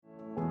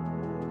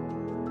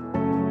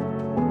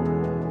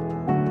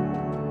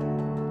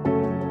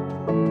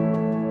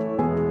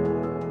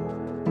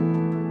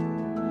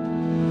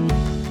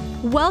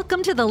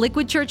Welcome to the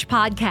Liquid Church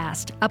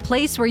Podcast, a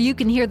place where you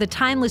can hear the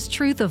timeless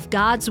truth of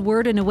God's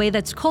Word in a way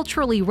that's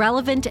culturally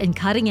relevant and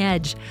cutting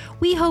edge.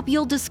 We hope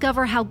you'll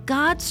discover how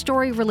God's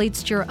story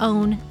relates to your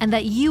own and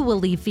that you will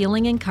leave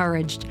feeling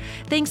encouraged.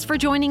 Thanks for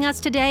joining us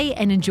today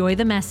and enjoy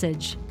the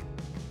message.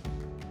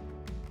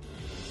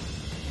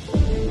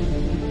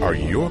 Are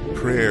your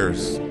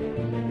prayers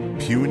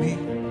puny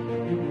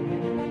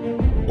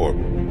or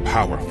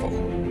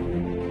powerful?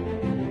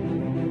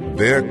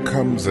 There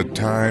comes a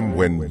time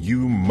when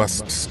you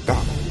must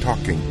stop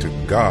talking to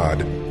God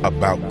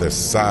about the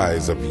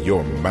size of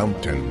your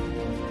mountain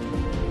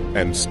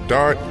and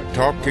start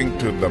talking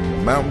to the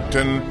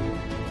mountain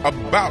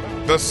about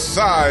the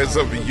size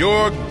of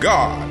your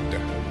God.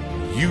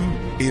 You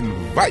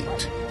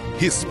invite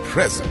His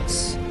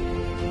presence.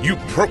 You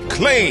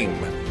proclaim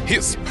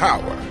His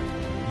power.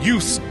 You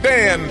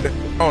stand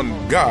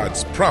on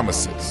God's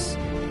promises.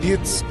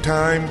 It's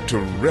time to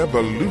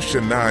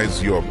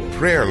revolutionize your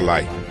prayer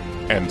life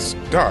and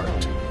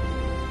start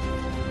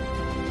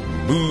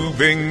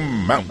moving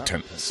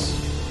mountains.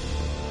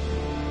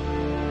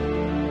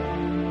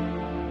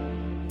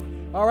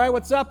 All right,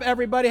 what's up,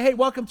 everybody? Hey,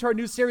 welcome to our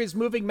new series,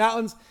 Moving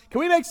Mountains. Can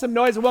we make some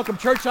noise and welcome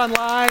Church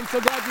Online?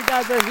 So glad you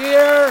guys are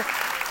here.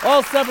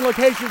 All 7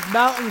 locations,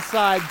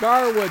 Mountainside,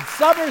 Garwood,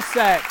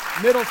 Somerset,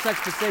 Middlesex,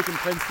 Passaic,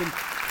 Princeton.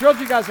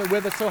 Thrilled you guys are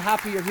with us. So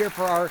happy you're here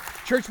for our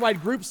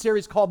church-wide group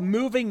series called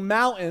Moving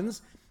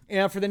Mountains.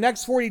 And for the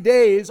next 40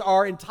 days,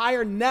 our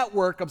entire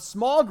network of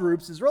small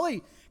groups is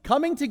really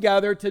coming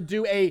together to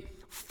do a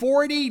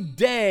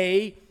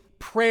 40-day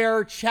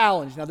prayer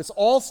challenge. Now, this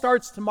all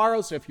starts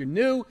tomorrow, so if you're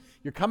new,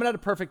 you're coming at a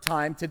perfect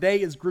time.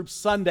 Today is Group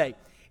Sunday,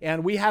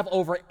 and we have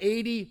over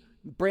 80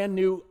 brand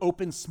new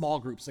open small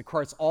groups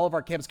across all of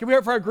our campuses. Can we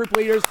hear it for our group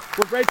leaders?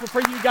 We're grateful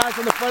for you guys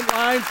on the front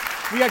lines.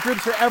 We got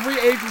groups for every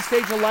age and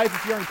stage of life.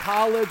 If you're in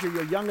college or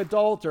you're a young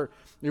adult or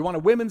you want a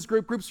women's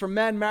group, groups for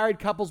men, married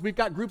couples. We've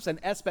got groups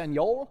in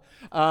Espanol,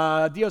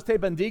 Dios te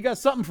bendiga,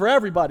 something for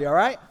everybody, all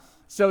right?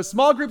 So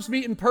small groups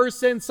meet in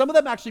person. Some of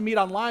them actually meet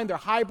online. They're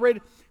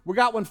hybrid. We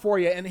got one for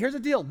you. And here's the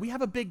deal. We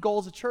have a big goal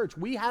as a church.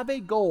 We have a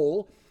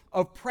goal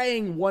of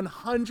praying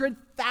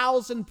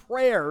 100,000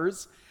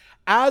 prayers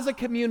as a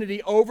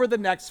community over the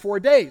next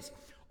 4 days.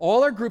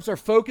 All our groups are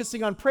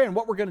focusing on prayer. And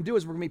what we're going to do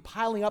is we're going to be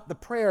piling up the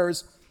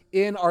prayers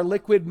in our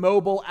Liquid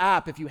mobile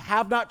app. If you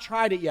have not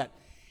tried it yet,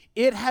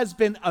 it has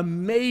been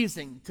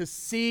amazing to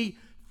see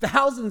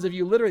thousands of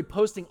you literally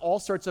posting all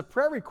sorts of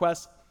prayer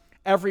requests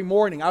every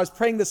morning. I was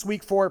praying this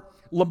week for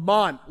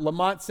Lamont.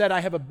 Lamont said, I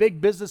have a big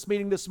business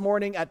meeting this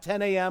morning at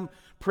 10 a.m.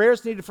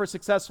 Prayers needed for a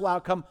successful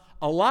outcome.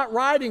 A lot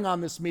riding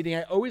on this meeting.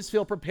 I always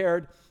feel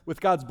prepared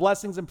with God's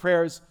blessings and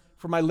prayers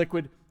for my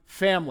Liquid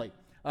family.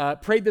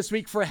 Prayed this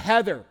week for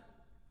Heather.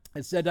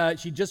 It said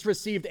she just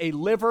received a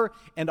liver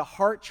and a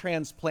heart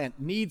transplant.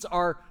 Needs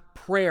our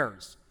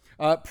prayers.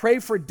 Pray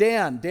for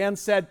Dan. Dan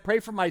said, pray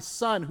for my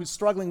son who's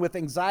struggling with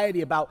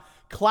anxiety about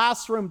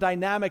classroom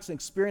dynamics and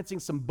experiencing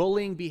some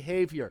bullying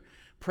behavior.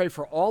 Pray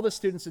for all the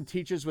students and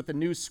teachers with the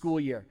new school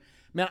year.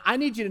 Man, I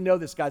need you to know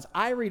this, guys.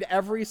 I read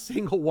every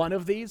single one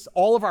of these.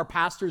 All of our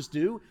pastors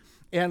do.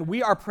 And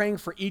we are praying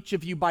for each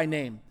of you by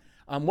name.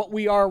 What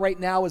we are right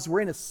now is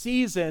we're in a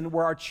season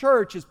where our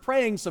church is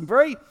praying some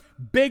very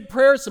big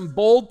prayers, some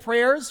bold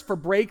prayers for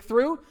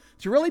breakthrough,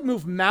 to really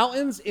move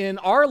mountains in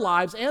our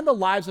lives and the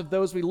lives of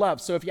those we love.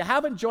 So if you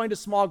haven't joined a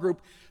small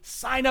group,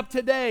 sign up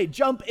today.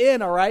 Jump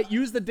in, all right?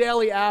 Use the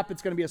daily app.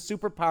 It's going to be a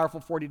super powerful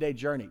 40-day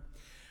journey.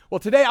 Well,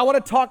 today I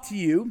want to talk to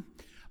you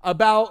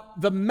about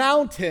the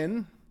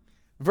mountain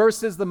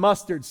versus the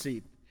mustard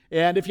seed.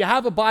 And if you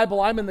have a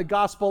Bible, I'm in the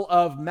Gospel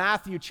of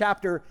Matthew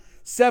chapter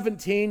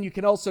 17. You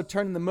can also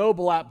turn in the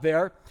mobile app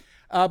there.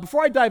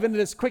 Before I dive into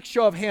this, quick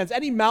show of hands.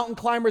 Any mountain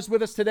climbers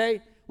with us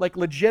today? Like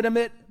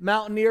legitimate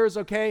mountaineers,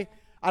 okay?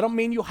 I don't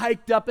mean you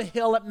hiked up a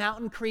hill at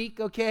Mountain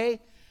Creek, okay?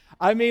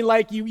 I mean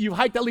like you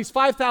hiked at least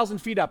 5,000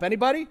 feet up.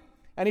 Anybody?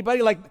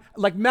 Anybody?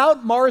 Like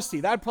Mount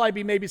Marcy. That'd probably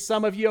be maybe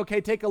some of you.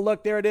 Okay, take a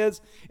look. There it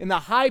is. In the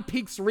high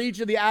peaks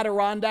region of the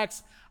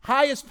Adirondacks.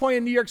 Highest point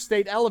in New York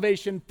State,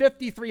 elevation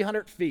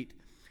 5,300 feet.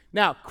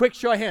 Now, quick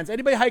show of hands.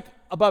 Anybody hike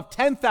above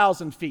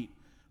 10,000 feet?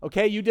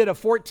 Okay, you did a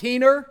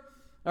 14er.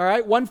 All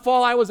right, one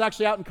fall I was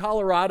actually out in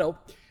Colorado,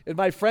 and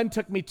my friend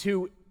took me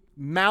to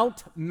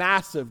Mount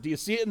Massive. Do you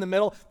see it in the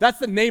middle? That's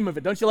the name of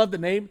it. Don't you love the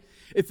name?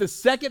 It's the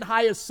second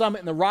highest summit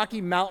in the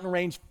Rocky Mountain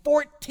Range,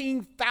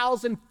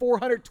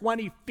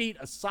 14,420 feet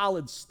of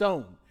solid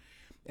stone.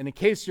 And in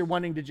case you're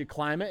wondering, did you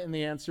climb it? And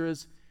the answer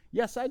is,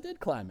 yes, I did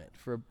climb it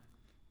for a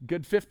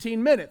good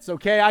 15 minutes,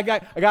 okay? I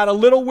got a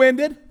little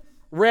winded,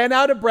 ran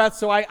out of breath,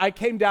 so I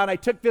came down. I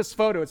took this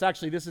photo.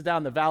 This is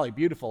down the valley.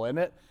 Beautiful, isn't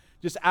it?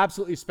 Just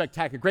absolutely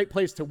spectacular. Great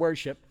place to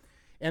worship.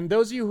 And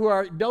those of you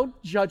who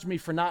don't judge me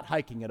for not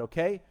hiking it,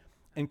 okay?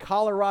 In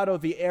Colorado,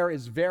 the air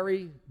is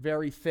very,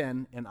 very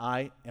thin, and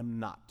I am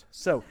not.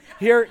 So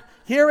here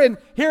in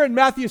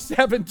Matthew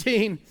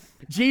 17,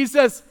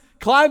 Jesus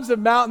climbs a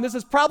mountain. This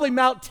is probably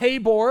Mount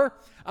Tabor.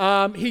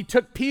 He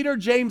took Peter,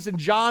 James, and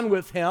John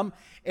with him.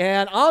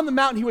 And on the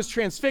mountain, he was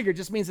transfigured.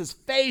 Just means his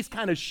face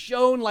kind of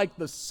shone like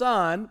the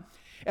sun.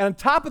 And on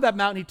top of that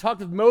mountain, he talked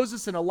with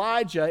Moses and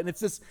Elijah, and it's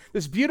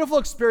this beautiful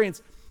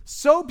experience,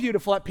 so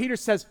beautiful that Peter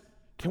says,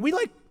 can we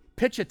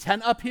pitch a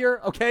tent up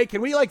here, okay?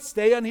 Can we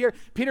stay on here?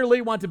 Peter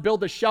really wanted to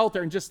build a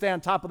shelter and just stay on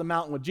top of the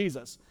mountain with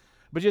Jesus.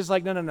 But Jesus is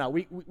like, no,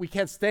 we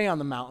can't stay on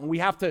the mountain. We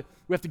have to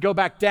go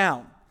back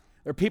down.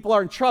 Their people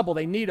are in trouble.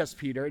 They need us,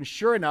 Peter. And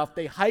sure enough,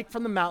 they hike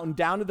from the mountain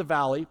down to the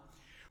valley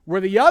where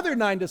the other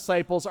 9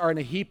 disciples are in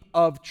a heap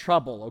of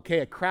trouble, okay?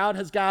 A crowd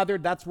has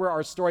gathered. That's where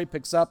our story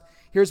picks up.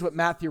 Here's what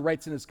Matthew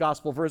writes in his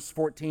gospel, verse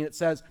 14. It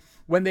says,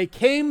 when they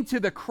came to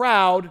the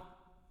crowd,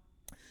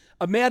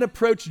 a man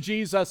approached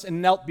Jesus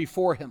and knelt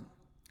before him.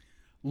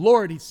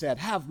 Lord, he said,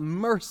 have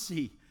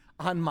mercy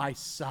on my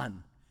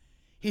son.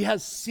 He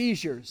has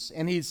seizures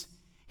and he's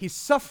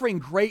suffering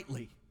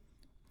greatly.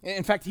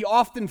 In fact, he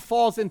often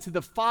falls into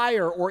the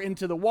fire or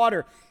into the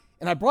water.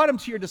 And I brought him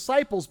to your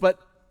disciples, but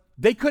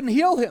they couldn't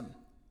heal him.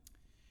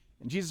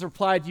 And Jesus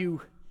replied,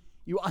 you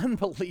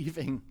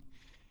unbelieving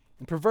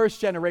and perverse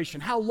generation,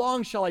 how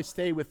long shall I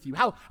stay with you?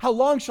 How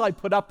long shall I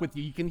put up with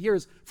you? You can hear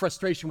his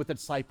frustration with the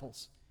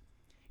disciples.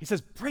 He says,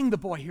 bring the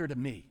boy here to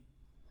me.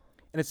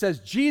 And it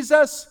says,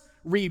 Jesus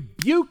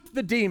rebuked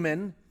the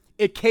demon.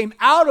 It came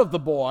out of the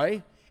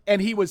boy,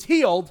 and he was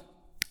healed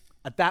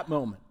at that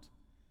moment.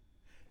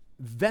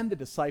 Then the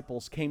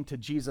disciples came to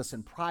Jesus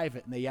in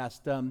private, and they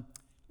asked a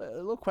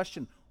little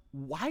question,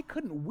 why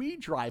couldn't we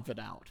drive it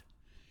out?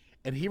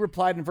 And he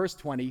replied in verse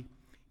 20,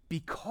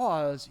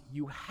 because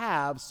you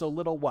have so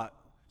little what?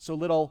 So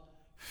little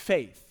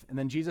faith. And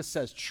then Jesus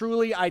says,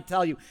 truly I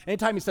tell you.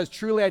 Anytime he says,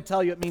 truly I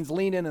tell you, it means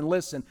lean in and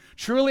listen.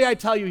 Truly I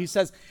tell you, he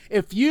says,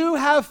 if you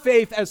have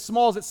faith as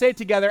small as, let's say it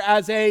together,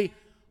 as a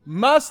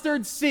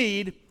mustard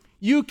seed,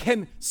 you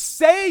can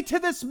say to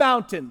this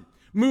mountain,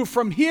 move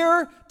from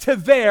here to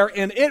there,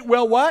 and it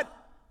will what?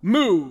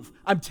 Move.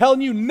 I'm telling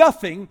you,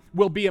 nothing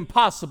will be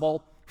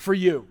impossible for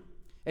you.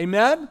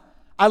 Amen?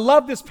 I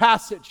love this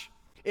passage.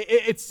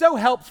 It's so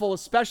helpful,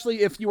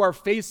 especially if you are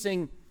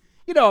facing,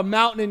 a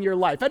mountain in your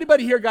life.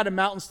 Anybody here got a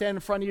mountain stand in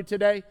front of you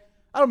today?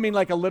 I don't mean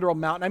like a literal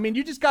mountain. I mean,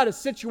 you just got a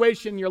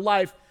situation in your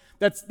life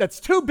that's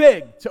too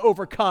big to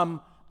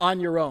overcome on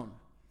your own.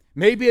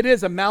 Maybe it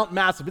is a mountain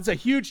massive. It's a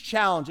huge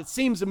challenge. It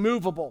seems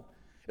immovable.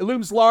 It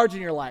looms large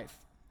in your life.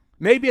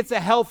 Maybe it's a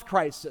health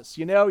crisis.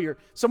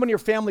 Someone in your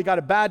family got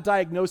a bad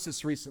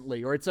diagnosis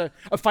recently, or it's a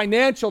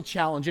financial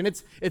challenge, and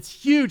it's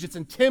huge, it's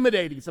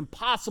intimidating, it's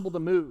impossible to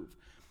move.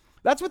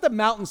 That's what the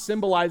mountain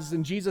symbolizes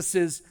in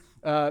Jesus'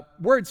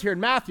 words here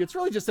in Matthew. It's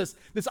really just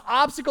this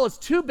obstacle. It's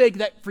too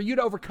big for you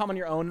to overcome on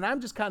your own. And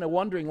I'm just kind of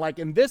wondering,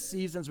 in this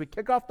season, as we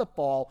kick off the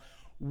fall,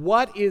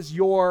 what is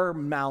your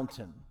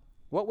mountain?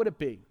 What would it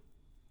be?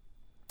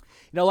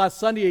 Last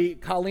Sunday,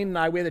 Colleen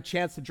and we had a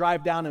chance to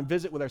drive down and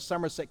visit with our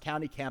Somerset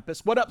County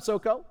campus. What up,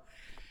 SoCo?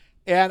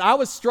 And I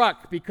was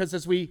struck because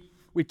as we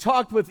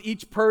talked with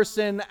each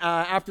person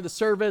after the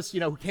service,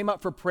 who came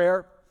up for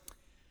prayer,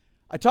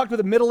 I talked with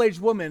a middle-aged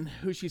woman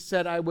who she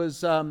said, I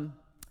was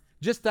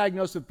just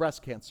diagnosed with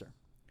breast cancer.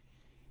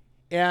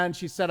 And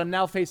she said, I'm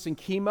now facing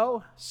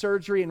chemo,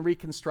 surgery, and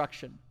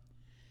reconstruction.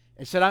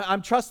 And she said,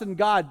 I'm trusting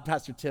God,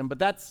 Pastor Tim, but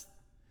that's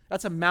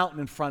a mountain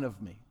in front of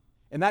me.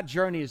 And that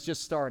journey is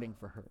just starting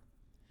for her.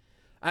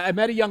 I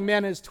met a young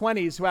man in his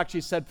 20s who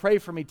actually said, pray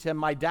for me, Tim.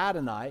 My dad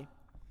and I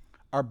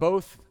are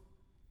both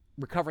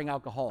recovering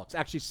alcoholics.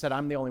 Actually said,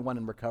 I'm the only one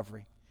in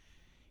recovery.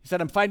 He said,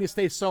 I'm fighting to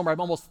stay sober.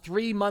 I'm almost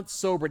 3 months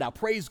sober now.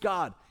 Praise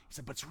God. He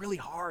said, but it's really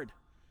hard.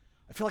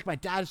 I feel like my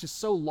dad is just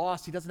so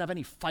lost. He doesn't have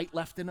any fight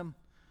left in him.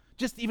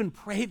 Just even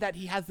pray that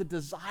he has the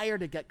desire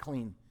to get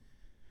clean.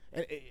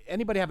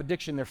 Anybody have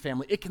addiction in their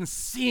family? It can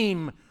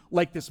seem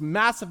like this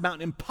massive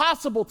mountain,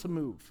 impossible to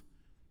move.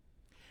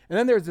 And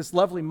then there's this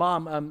lovely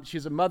mom.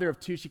 She's a mother of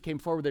 2. She came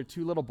forward with their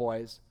 2 little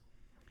boys,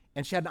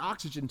 and she had an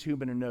oxygen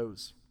tube in her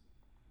nose.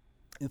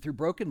 And through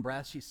broken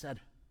breath, she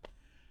said,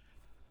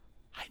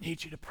 I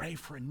need you to pray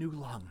for a new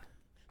lung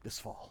this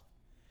fall.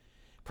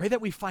 Pray that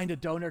we find a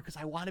donor because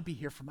I want to be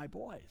here for my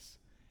boys.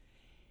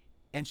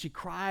 And she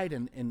cried,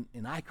 and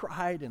I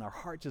cried, and our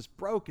heart just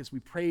broke as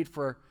we prayed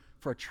for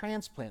a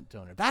transplant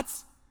donor.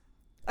 That's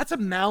a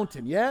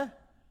mountain, yeah?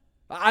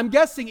 I'm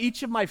guessing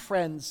each of my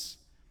friends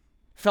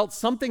felt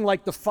something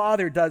like the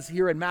Father does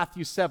here in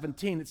Matthew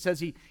 17. It says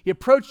he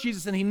approached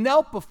Jesus and he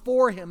knelt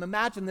before him.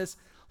 Imagine this.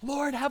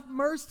 Lord, have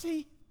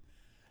mercy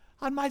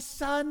on my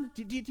son.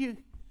 Do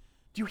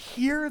you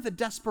hear the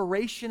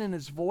desperation in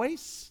his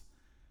voice?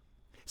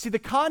 See, the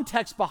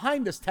context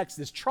behind this text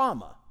is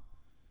trauma.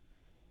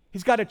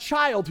 He's got a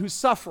child who's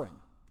suffering.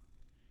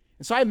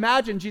 And so I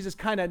imagine Jesus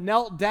kind of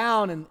knelt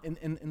down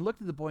and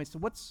looked at the boy and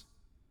said, what's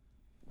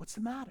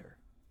the matter?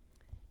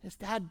 His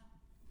dad,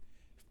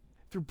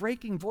 through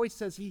breaking voice,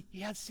 says he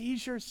has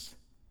seizures.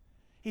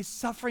 He's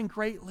suffering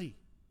greatly.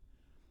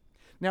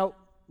 Now,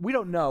 we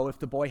don't know if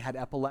the boy had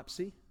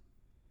epilepsy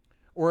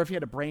or if he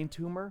had a brain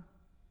tumor,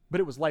 but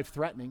it was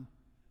life-threatening.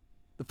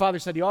 The father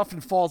said he often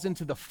falls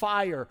into the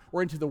fire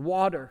or into the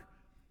water.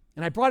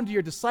 And I brought him to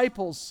your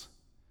disciples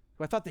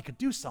who I thought they could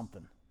do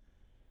something,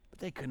 but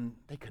they couldn't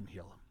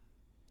heal him.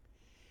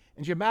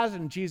 And you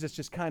imagine Jesus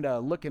just kind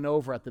of looking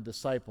over at the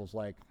disciples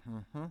like,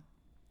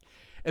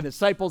 And the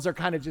disciples are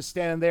kind of just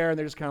standing there, and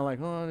they're just kind of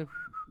like, oh.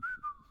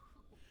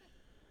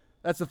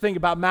 That's the thing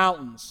about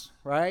mountains,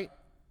 right?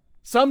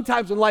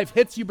 Sometimes when life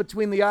hits you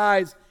between the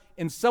eyes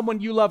and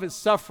someone you love is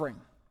suffering,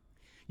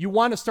 you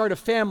want to start a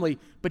family,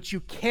 but you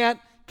can't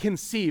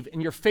conceive,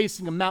 and you're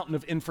facing a mountain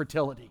of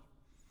infertility.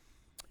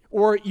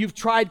 Or you've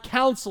tried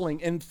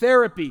counseling and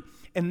therapy,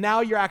 and now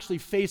you're actually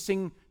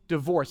facing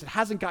divorce. It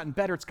hasn't gotten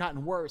better, it's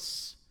gotten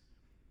worse.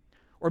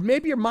 Or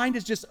maybe your mind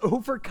is just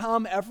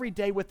overcome every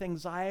day with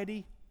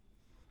anxiety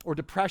or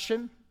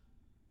depression.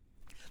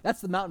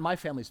 That's the mountain my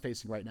family's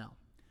facing right now.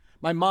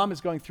 My mom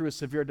is going through a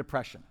severe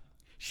depression.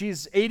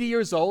 She's 80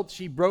 years old.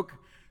 She broke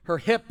her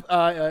hip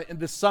in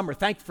this summer.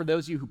 Thank you for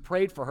those of you who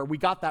prayed for her. We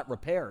got that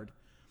repaired.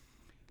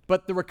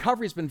 But the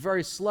recovery has been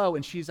very slow,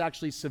 and she's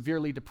actually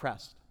severely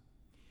depressed.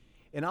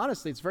 And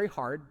honestly, it's very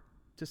hard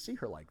to see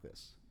her like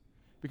this.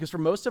 Because for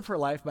most of her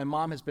life, my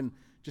mom has been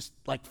just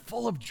like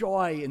full of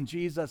joy in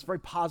Jesus, very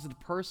positive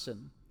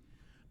person.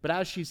 But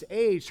as she's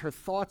aged, her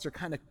thoughts are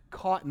kind of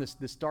caught in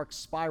this dark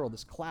spiral,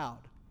 this cloud.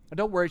 Now,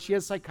 don't worry, she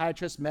has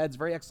psychiatrists, meds,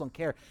 very excellent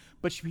care,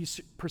 but she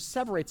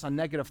perseverates on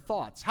negative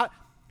thoughts.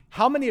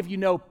 How many of you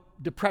know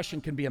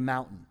depression can be a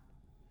mountain?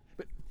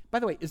 But by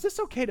the way, is this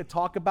okay to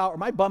talk about, or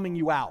am I bumming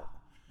you out?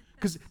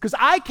 Because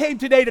I came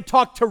today to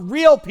talk to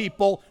real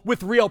people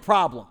with real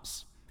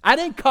problems. I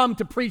didn't come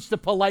to preach to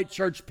polite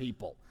church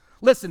people.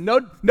 Listen,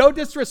 no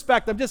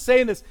disrespect. I'm just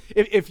saying this.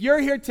 If you're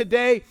here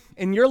today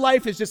and your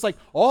life is just like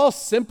all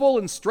simple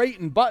and straight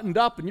and buttoned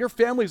up, and your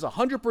family's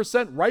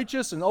 100%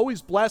 righteous and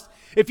always blessed,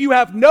 if you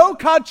have no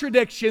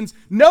contradictions,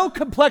 no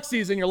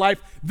complexities in your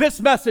life,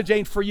 this message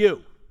ain't for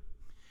you.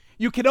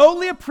 You can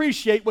only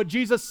appreciate what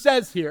Jesus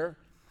says here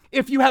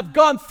if you have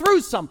gone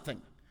through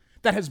something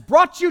that has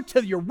brought you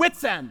to your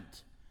wit's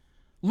end.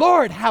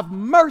 Lord, have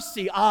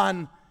mercy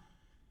on.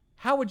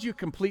 How would you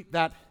complete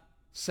that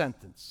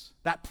sentence,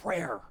 that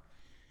prayer?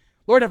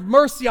 Lord, have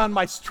mercy on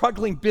my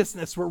struggling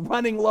business. We're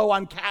running low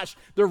on cash.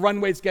 The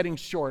runway's getting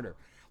shorter.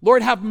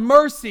 Lord, have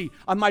mercy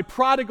on my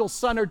prodigal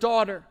son or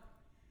daughter.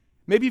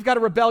 Maybe you've got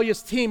a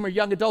rebellious teen or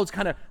young adults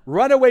kind of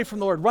run away from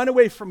the Lord, run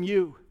away from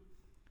you.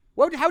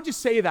 How would you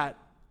say that?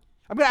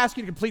 I'm going to ask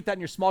you to complete that in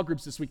your small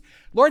groups this week.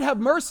 Lord, have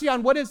mercy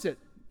on, what is it?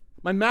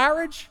 My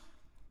marriage?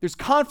 There's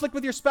conflict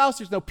with your spouse.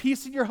 There's no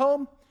peace in your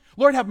home.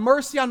 Lord, have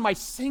mercy on my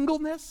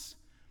singleness.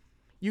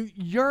 You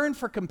yearn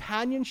for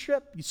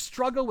companionship. You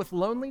struggle with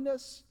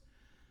loneliness.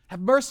 Have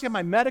mercy on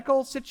my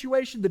medical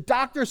situation. The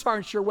doctors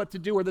aren't sure what to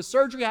do, or the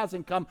surgery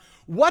hasn't come.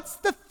 What's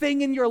the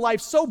thing in your life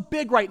so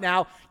big right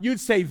now you'd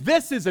say,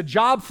 this is a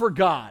job for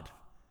God?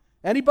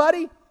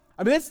 Anybody?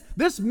 I mean,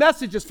 this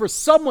message is for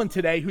someone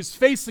today who's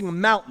facing a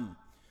mountain,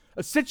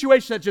 a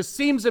situation that just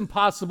seems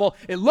impossible.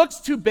 It looks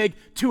too big,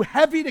 too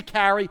heavy to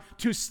carry,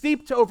 too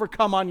steep to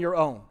overcome on your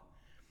own.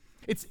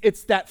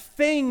 It's that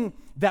thing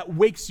that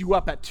wakes you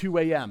up at 2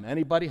 a.m.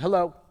 Anybody?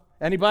 Hello?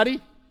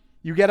 Anybody?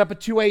 You get up at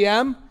 2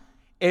 a.m.,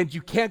 and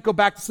you can't go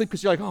back to sleep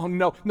because you're like, oh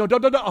no,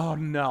 don't, oh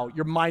no.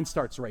 Your mind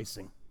starts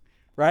racing,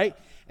 right?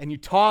 And you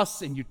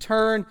toss and you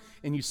turn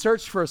and you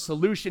search for a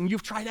solution.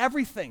 You've tried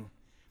everything.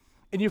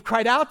 And you've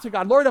cried out to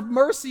God, Lord, have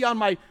mercy on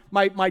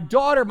my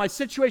daughter, my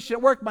situation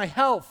at work, my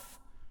health.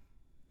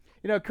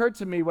 You know, it occurred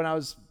to me when I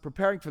was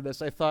preparing for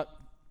this, I thought,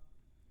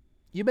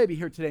 you may be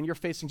here today and you're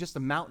facing just a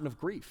mountain of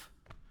grief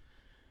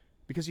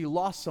because you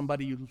lost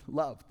somebody you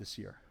loved this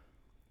year.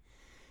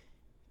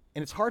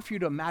 And it's hard for you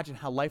to imagine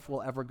how life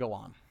will ever go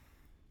on.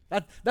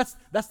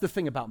 That's the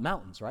thing about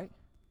mountains, right?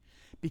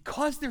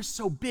 Because they're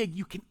so big,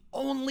 you can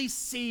only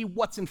see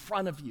what's in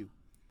front of you.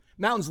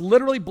 Mountains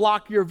literally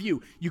block your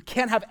view. You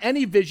can't have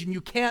any vision. You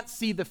can't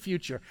see the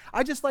future.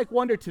 I just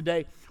wonder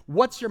today,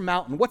 what's your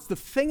mountain? What's the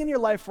thing in your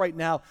life right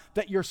now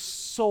that your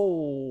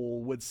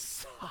soul would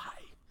sigh?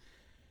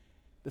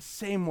 The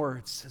same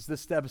words as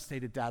this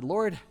devastated dad.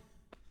 Lord,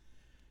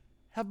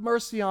 have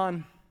mercy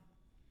on.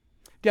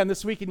 Again,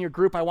 this week in your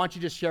group, I want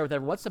you to just share with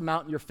everyone, what's the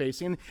mountain you're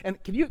facing?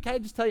 And can I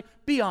just tell you,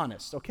 be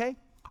honest, okay?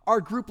 Our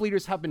group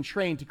leaders have been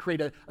trained to create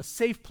a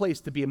safe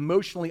place to be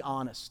emotionally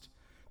honest,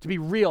 to be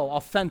real,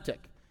 authentic.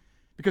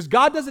 Because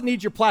God doesn't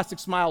need your plastic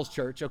smiles,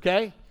 church,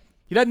 okay?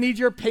 He doesn't need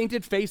your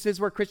painted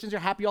faces where Christians are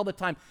happy all the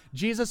time.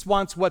 Jesus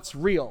wants what's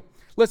real.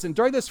 Listen,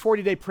 during this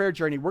 40-day prayer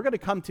journey, we're going to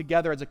come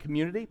together as a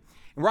community,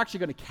 and we're actually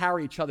going to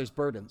carry each other's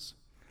burdens.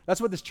 That's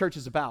what this church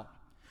is about.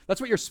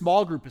 That's what your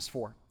small group is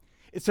for.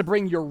 It's to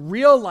bring your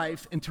real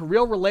life into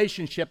real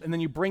relationship, and then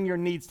you bring your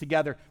needs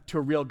together to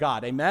a real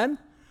God. Amen?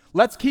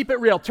 Let's keep it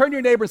real. Turn to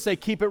your neighbor and say,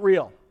 keep it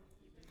real.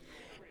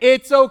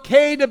 It's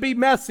okay to be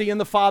messy in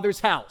the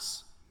Father's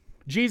house.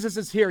 Jesus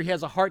is here. He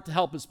has a heart to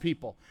help his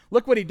people.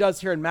 Look what he does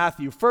here in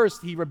Matthew.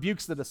 First, he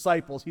rebukes the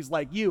disciples. He's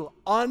like, you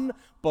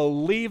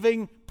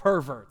unbelieving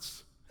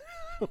perverts.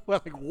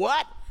 We're like,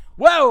 what?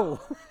 Whoa.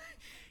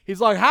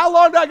 He's like, how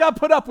long do I got to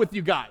put up with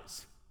you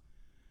guys?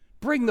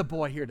 Bring the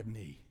boy here to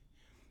me.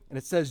 And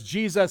it says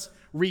Jesus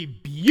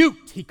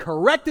rebuked. He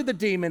corrected the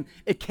demon.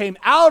 It came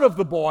out of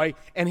the boy,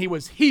 and he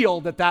was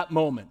healed at that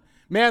moment.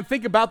 Man,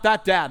 think about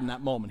that dad in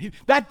that moment.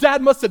 That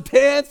dad must have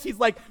danced. He's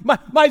like,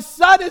 my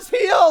son is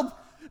healed.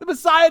 The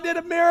Messiah did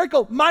a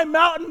miracle. My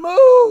mountain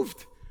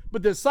moved.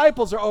 But the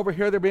disciples are over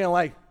here, they're being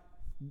like,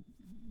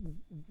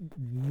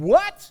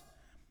 what?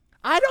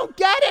 I don't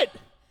get it.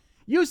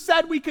 You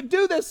said we could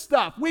do this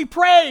stuff. We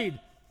prayed.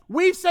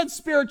 We said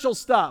spiritual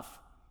stuff.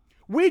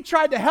 We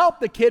tried to help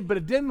the kid, but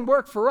it didn't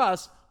work for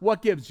us.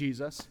 What gives,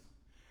 Jesus?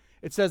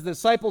 It says the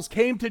disciples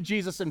came to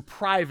Jesus in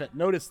private.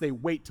 Notice they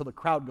wait till the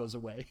crowd goes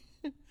away.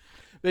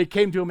 They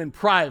came to him in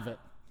private.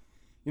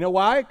 You know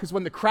why? Because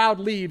when the crowd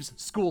leaves,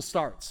 school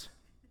starts.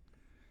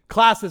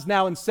 Class is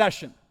now in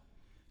session.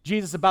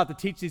 Jesus is about to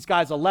teach these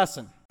guys a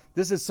lesson.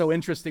 This is so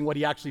interesting what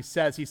he actually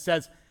says. He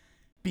says,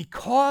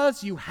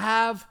 because you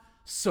have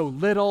so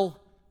little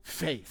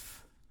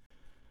faith.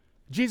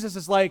 Jesus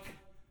is like,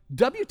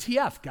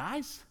 WTF,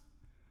 guys?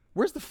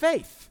 Where's the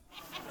faith?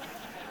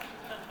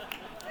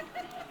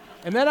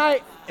 And then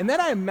I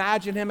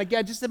imagine him,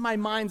 again, just in my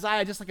mind's eye,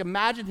 I just like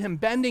imagine him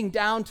bending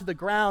down to the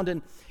ground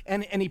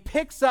and he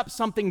picks up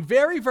something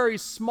very, very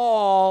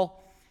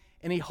small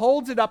and he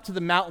holds it up to the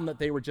mountain that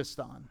they were just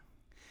on.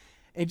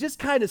 And he just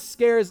kind of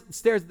stares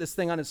at this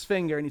thing on his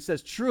finger and he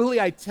says,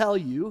 truly I tell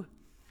you,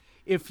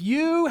 if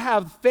you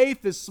have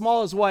faith as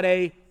small as what,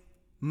 a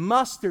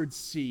mustard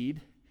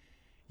seed,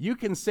 you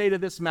can say to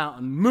this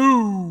mountain,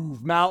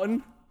 move,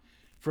 mountain,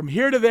 from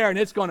here to there, and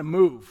it's going to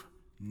move.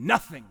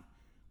 Nothing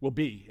will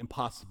be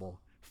impossible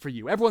for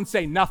you. Everyone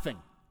say nothing.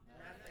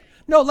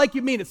 No, like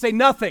you mean it. Say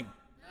nothing.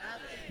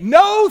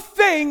 No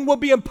thing will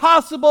be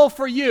impossible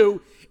for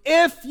you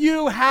if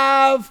you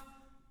have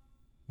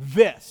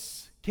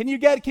this. Can you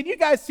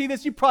guys see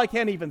this? You probably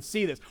can't even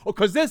see this. Oh,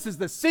 because this is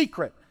the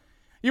secret.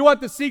 You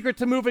want the secret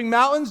to moving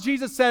mountains?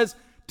 Jesus says,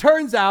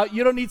 turns out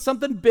you don't need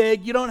something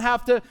big. You don't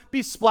have to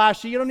be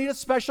splashy. You don't need a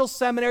special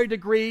seminary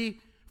degree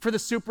for the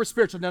super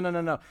spiritual.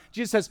 No.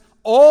 Jesus says,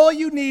 all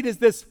you need is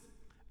this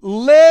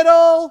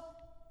little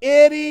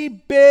itty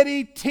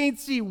bitty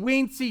teensy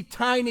weensy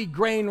tiny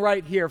grain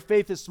right here.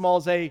 Faith as small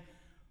as a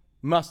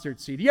mustard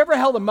seed. You ever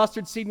held a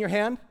mustard seed in your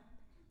hand?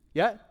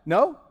 Yeah?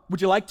 No?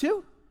 Would you like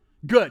to?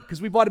 Good,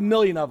 because we bought 1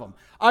 million of them.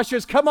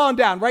 Ushers, come on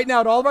down right now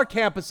at all of our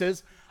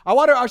campuses. I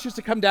want our ushers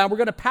to come down. We're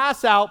going to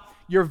pass out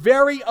your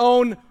very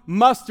own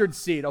mustard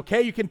seed,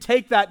 okay? You can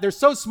take that. They're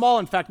so small,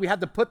 in fact, we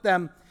had to put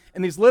them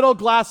in these little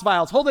glass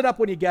vials. Hold it up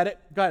when you get it.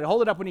 Go ahead,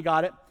 hold it up when you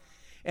got it.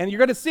 And you're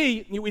going to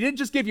see, we didn't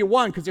just give you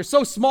one because they're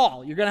so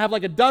small. You're going to have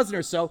like a dozen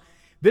or so.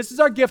 This is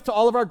our gift to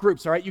all of our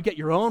groups, all right? You get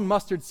your own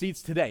mustard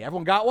seeds today.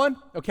 Everyone got one?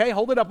 Okay,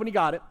 hold it up when you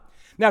got it.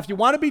 Now, if you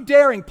want to be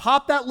daring,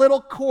 pop that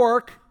little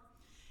cork,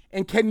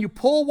 and can you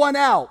pull one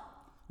out?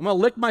 I'm going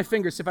to lick my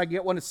finger, see if I can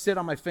get one to sit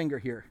on my finger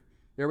here.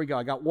 There we go,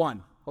 I got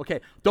one. Okay,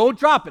 don't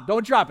drop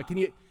it. Can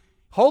you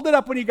hold it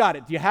up when you got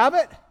it? Do you have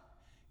it?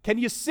 Can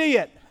you see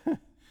it?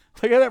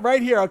 Look at it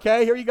right here,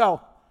 okay? Here you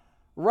go.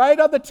 Right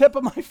on the tip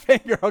of my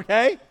finger,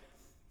 okay?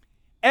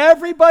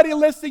 Everybody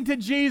listening to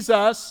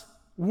Jesus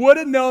would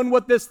have known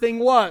what this thing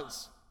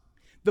was.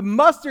 The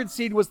mustard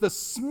seed was the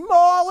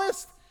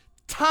smallest,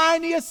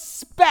 tiniest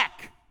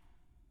speck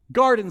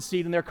garden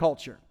seed in their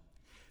culture.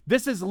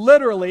 This is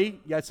literally,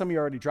 some of you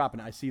are already dropping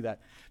it, I see that.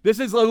 This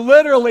is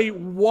literally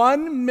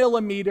 1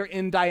 millimeter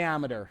in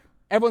diameter.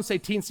 Everyone say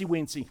teensy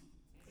weensy.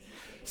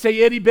 Say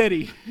itty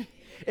bitty.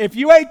 If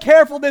you ain't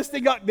careful, this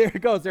thing, there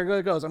it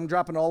goes. I'm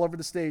dropping all over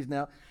the stage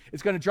now.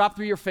 It's going to drop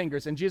through your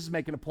fingers, and Jesus is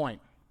making a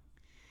point.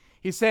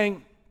 He's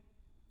saying,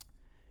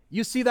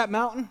 you see that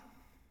mountain?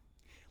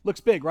 Looks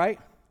big, right?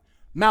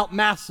 Mount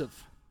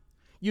massive.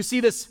 You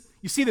see the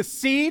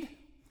seed?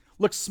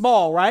 Looks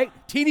small, right?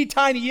 Teeny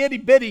tiny, itty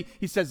bitty.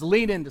 He says,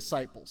 lean in,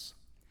 disciples.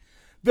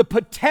 The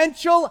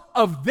potential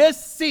of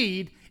this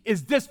seed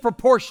is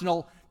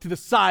disproportional to the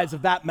size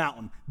of that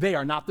mountain. They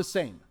are not the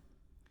same.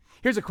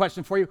 Here's a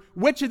question for you.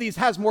 Which of these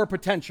has more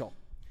potential?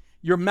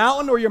 Your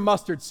mountain or your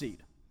mustard seed?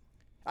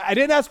 I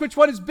didn't ask which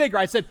one is bigger.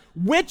 I said,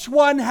 which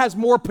one has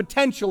more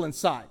potential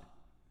inside?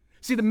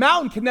 See, the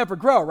mountain can never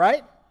grow,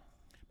 right?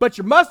 But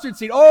your mustard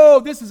seed,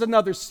 this is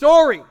another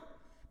story.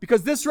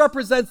 Because this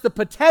represents the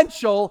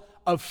potential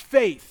of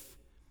faith.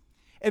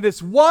 And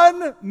this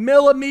 1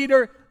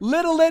 millimeter,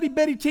 little itty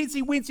bitty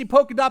teensy weensy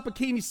polka dot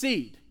bikini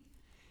seed.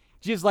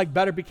 Jesus is like,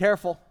 better be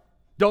careful.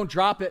 Don't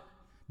drop it.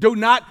 Do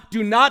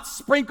not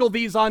sprinkle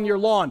these on your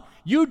lawn.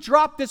 You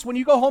drop this, when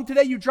you go home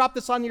today, you drop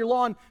this on your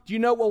lawn. Do you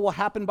know what will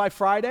happen by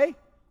Friday?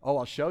 Oh,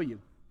 I'll show you.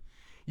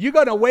 You're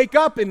going to wake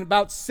up in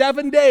about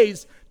 7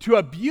 days to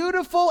a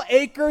beautiful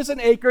acres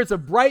and acres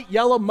of bright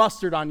yellow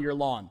mustard on your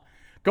lawn.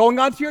 Going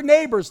onto your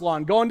neighbor's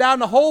lawn, going down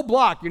the whole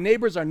block. Your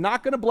neighbors are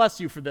not going to bless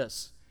you for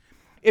this.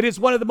 It is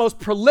one of the most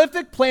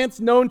prolific plants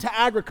known to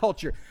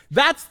agriculture.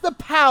 That's the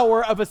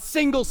power of a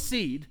single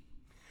seed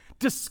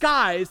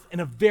disguised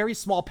in a very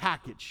small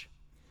package.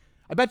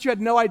 I bet you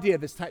had no idea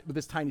what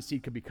this tiny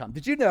seed could become.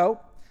 Did you know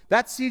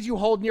that seed you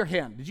hold in your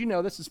hand? Did you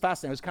know, this is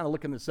fascinating, I was kind of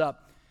looking this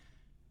up.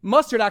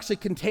 Mustard actually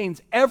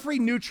contains every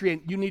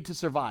nutrient you need to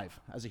survive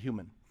as a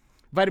human.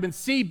 Vitamin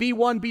C,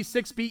 B1,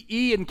 B6, B,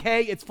 E, and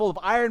K. It's full of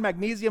iron,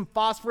 magnesium,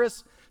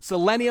 phosphorus,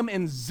 selenium,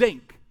 and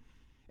zinc.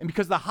 And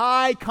because of the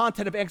high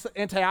content of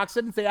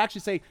antioxidants, they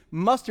actually say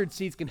mustard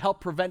seeds can help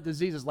prevent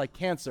diseases like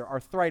cancer,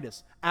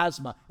 arthritis,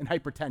 asthma, and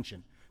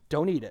hypertension.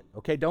 Don't eat it,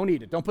 okay? Don't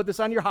eat it. Don't put this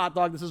on your hot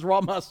dog. This is raw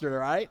mustard, all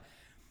right?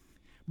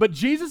 But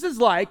Jesus is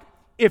like,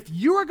 if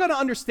you are going to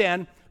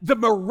understand the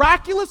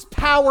miraculous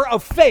power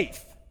of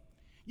faith,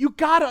 you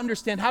got to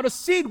understand how the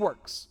seed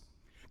works.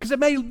 Because it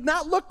may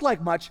not look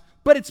like much,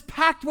 but it's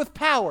packed with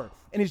power.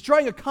 And he's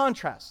drawing a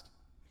contrast.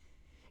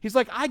 He's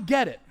like, I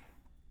get it.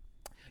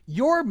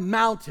 Your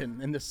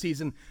mountain in this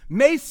season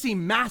may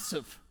seem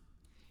massive,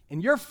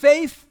 and your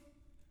faith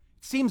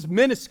seems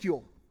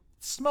minuscule,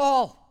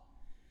 small.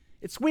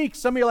 It's weak.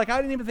 Some of you are like, I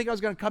didn't even think I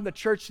was going to come to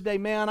church today,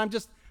 man. I'm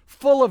just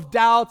full of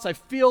doubts. I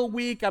feel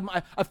weak.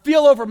 I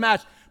feel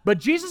overmatched. But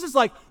Jesus is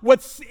like,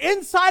 what's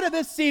inside of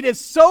this seed is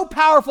so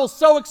powerful,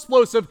 so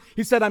explosive.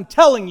 He said, I'm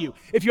telling you,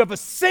 if you have a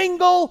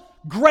single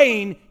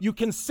grain, you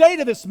can say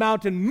to this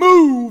mountain,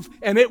 move,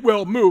 and it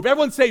will move.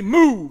 Everyone say,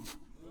 move.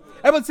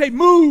 Everyone say,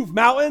 move,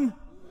 mountain.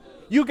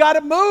 You got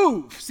to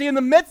move. See, in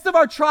the midst of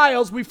our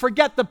trials, we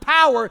forget the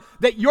power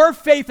that your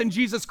faith in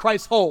Jesus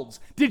Christ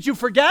holds. Did you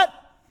forget?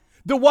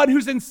 The one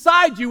who's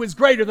inside you is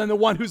greater than the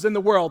one who's in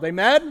the world.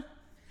 Amen?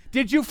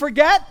 Did you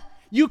forget?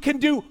 You can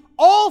do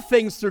all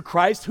things through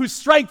Christ who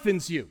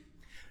strengthens you.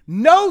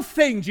 No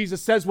thing,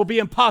 Jesus says, will be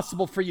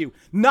impossible for you.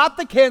 Not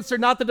the cancer,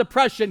 not the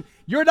depression.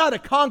 You're not a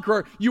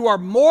conqueror. You are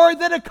more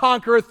than a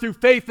conqueror through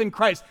faith in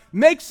Christ.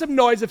 Make some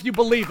noise if you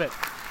believe it.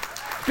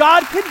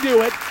 God can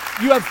do it.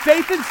 You have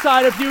faith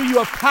inside of you. You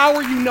have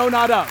power you know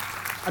not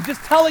of. I'm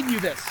just telling you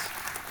this.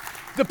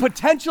 The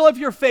potential of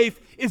your faith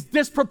is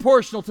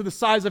disproportional to the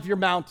size of your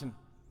mountain.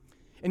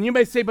 And you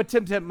may say, but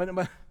Tim,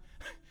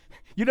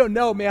 you don't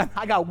know, man.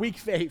 I got weak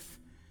faith.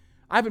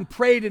 I haven't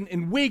prayed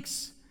in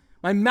weeks.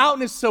 My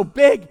mountain is so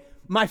big.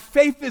 My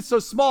faith is so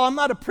small. I'm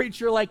not a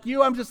preacher like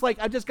you. I'm just like,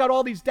 I just got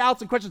all these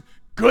doubts and questions.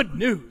 Good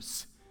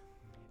news.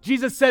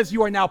 Jesus says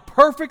you are now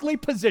perfectly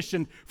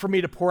positioned for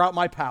me to pour out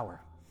my power.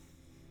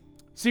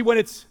 See, when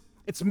it's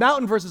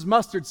mountain versus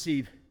mustard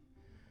seed,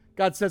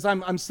 God says,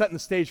 I'm setting the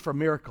stage for a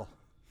miracle.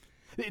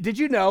 Did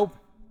you know,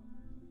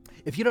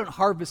 if you don't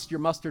harvest your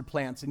mustard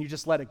plants and you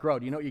just let it grow,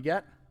 do you know what you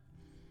get?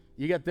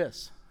 You get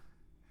this.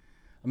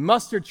 A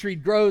mustard tree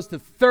grows to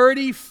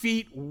 30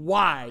 feet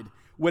wide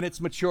when it's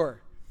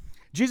mature.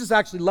 Jesus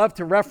actually loved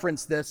to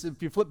reference this.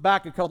 If you flip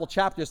back a couple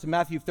chapters to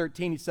Matthew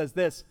 13, he says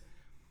this.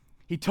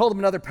 He told him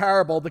another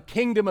parable, the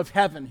kingdom of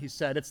heaven, he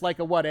said. It's like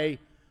a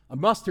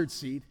mustard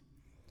seed,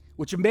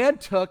 which a man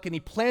took and he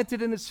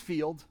planted in his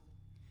field.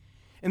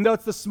 And though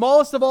it's the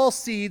smallest of all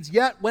seeds,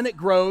 yet when it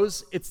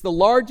grows, it's the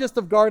largest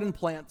of garden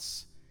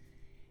plants.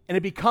 And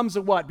it becomes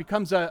a what? It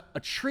becomes a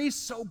tree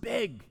so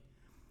big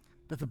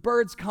that the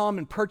birds come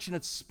and perch in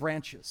its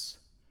branches.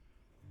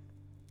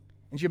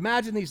 And you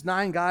imagine these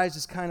 9 guys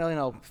just kind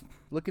of,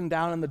 looking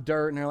down in the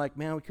dirt, and they're like,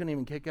 man, we couldn't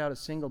even kick out a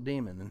single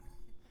demon. And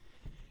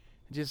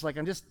just like,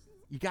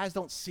 you guys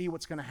don't see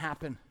what's going to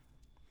happen.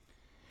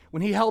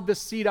 When he held this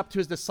seed up to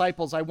his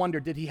disciples, I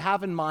wondered, did he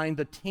have in mind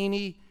the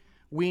teeny,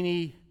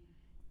 weeny,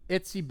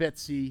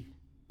 itsy-bitsy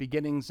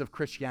beginnings of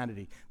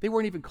Christianity? They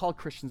weren't even called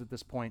Christians at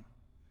this point.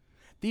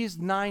 These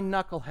 9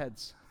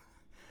 knuckleheads,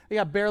 they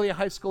got barely a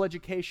high school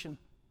education.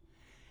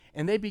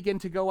 And they begin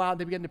to go out,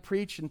 they begin to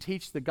preach and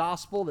teach the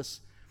gospel,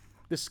 this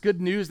good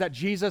news that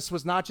Jesus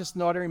was not just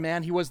an ordinary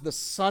man, he was the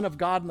Son of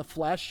God in the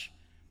flesh,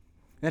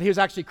 and that he was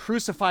actually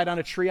crucified on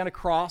a tree on a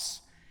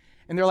cross.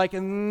 And they're like,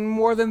 and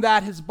more than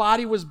that, his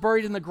body was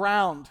buried in the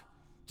ground,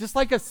 just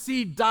like a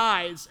seed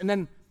dies. And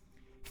then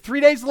 3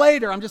 days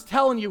later, I'm just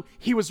telling you,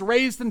 he was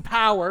raised in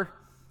power,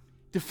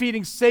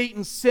 defeating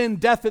Satan, sin,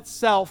 death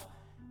itself.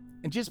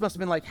 And Jesus must have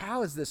been like,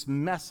 how is this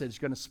message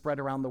going to spread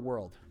around the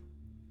world?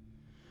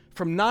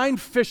 From 9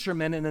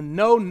 fishermen in a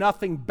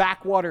know-nothing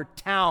backwater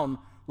town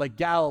like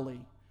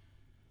Galilee,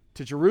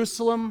 to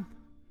Jerusalem,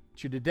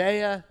 to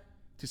Judea,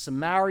 to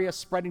Samaria,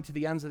 spreading to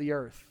the ends of the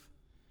earth.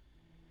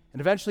 And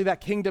eventually that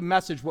kingdom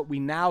message, what we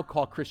now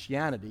call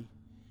Christianity,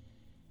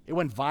 it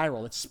went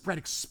viral. It spread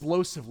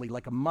explosively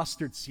like a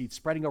mustard seed,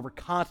 spreading over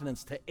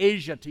continents to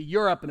Asia, to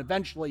Europe, and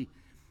eventually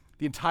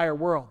the entire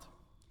world.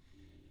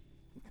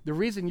 The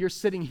reason you're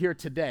sitting here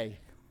today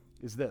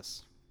is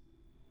this.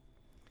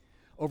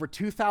 Over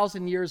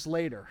 2,000 years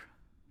later,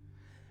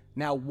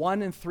 now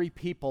 1 in 3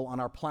 people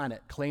on our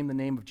planet claim the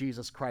name of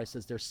Jesus Christ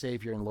as their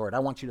Savior and Lord. I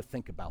want you to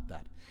think about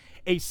that.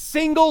 A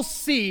single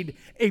seed,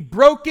 a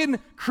broken,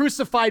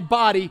 crucified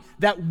body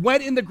that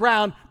went in the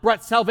ground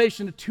brought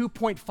salvation to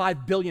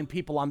 2.5 billion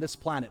people on this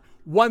planet,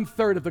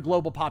 1/3 of the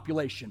global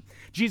population.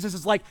 Jesus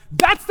is like,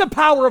 that's the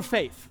power of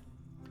faith.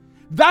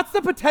 That's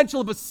the potential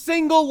of a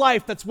single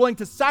life that's willing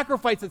to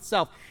sacrifice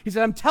itself. He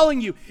said, I'm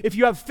telling you, if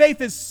you have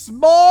faith as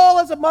small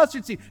as a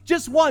mustard seed,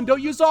 just one,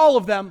 don't use all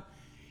of them,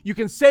 you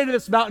can say to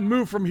this mountain,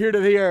 move from here to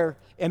there,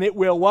 and it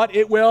will what?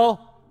 It will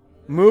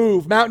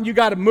move. Mountain, you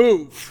got to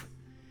move.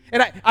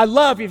 And I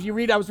love, if you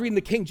read, I was reading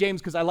the King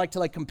James because I like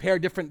to compare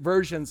different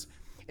versions.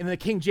 And in the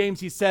King James,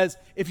 he says,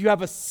 if you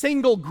have a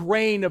single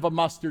grain of a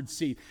mustard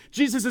seed.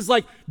 Jesus is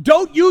like,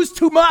 don't use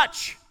too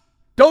much.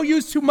 Don't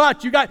use too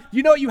much. You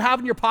know what you have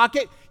in your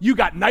pocket? You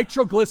got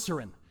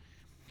nitroglycerin.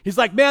 He's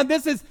like, man,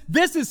 this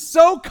is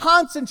so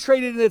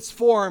concentrated in its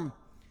form.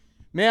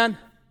 Man,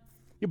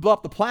 you blow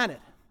up the planet.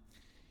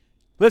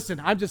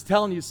 Listen, I'm just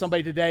telling you,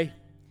 somebody today,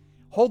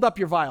 hold up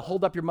your vial,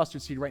 hold up your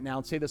mustard seed right now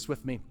and say this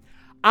with me.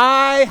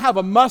 I have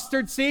a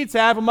mustard seed. Say,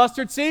 I have a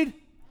mustard seed.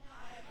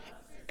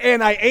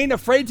 And I ain't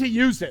afraid to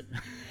use it.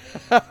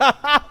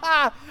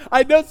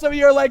 I know some of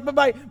you are like, but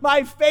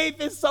my faith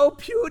is so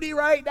puny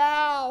right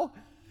now.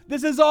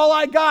 This is all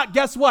I got.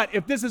 Guess what?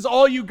 If this is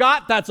all you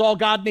got, that's all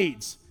God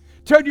needs.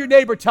 Turn to your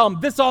neighbor, tell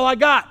him, this is all I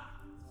got.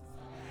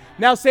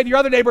 Now say to your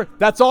other neighbor,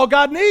 that's all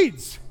God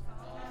needs.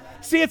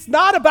 See, it's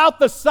not about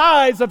the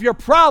size of your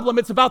problem.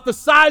 It's about the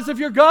size of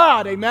your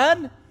God.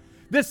 Amen?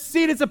 This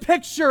seed is a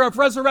picture of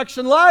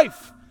resurrection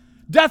life.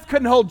 Death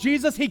couldn't hold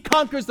Jesus. He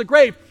conquers the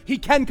grave. He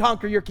can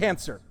conquer your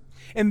cancer.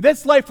 In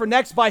this life or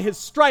next, by his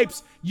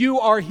stripes, you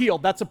are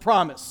healed. That's a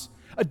promise.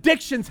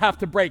 Addictions have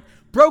to break.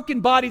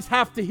 Broken bodies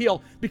have to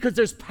heal because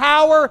there's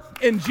power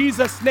in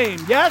Jesus' name.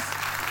 Yes?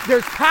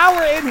 There's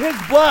power in his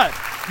blood.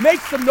 Make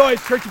some noise,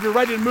 church, if you're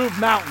ready to move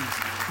mountains.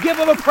 Give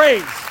him a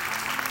praise.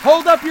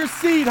 Hold up your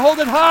seed. Hold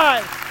it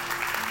high.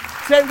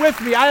 Say it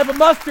with me. I have a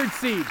mustard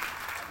seed,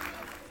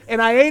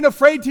 and I ain't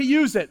afraid to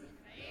use it.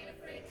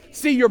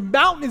 See, your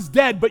mountain is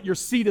dead, but your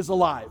seed is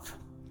alive.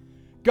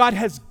 God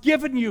has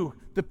given you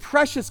the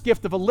precious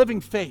gift of a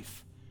living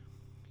faith.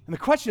 And the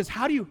question is,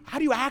 how do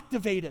you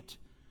activate it?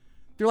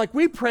 They're like,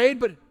 we prayed,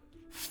 but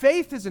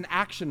faith is an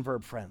action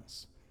verb,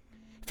 friends.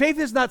 Faith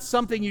is not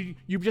something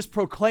you just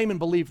proclaim and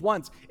believe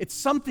once. It's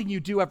something you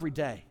do every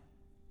day.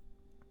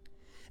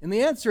 And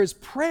the answer is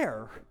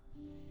prayer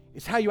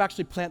is how you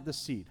actually plant the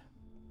seed.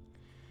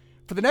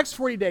 For the next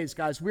 40 days,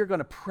 guys, we're going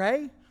to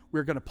pray,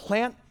 we're going to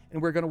plant, and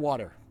we're going to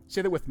water.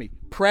 Say that with me.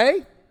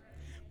 Pray,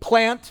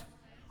 plant,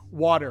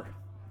 water.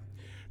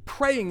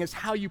 Praying is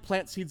how you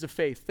plant seeds of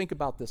faith. Think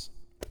about this.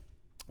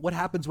 What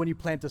happens when you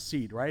plant a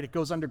seed, right? It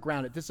goes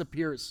underground. It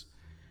disappears.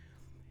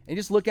 And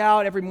you just look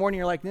out every morning.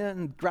 You're like,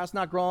 grass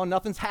not growing.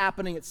 Nothing's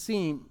happening, it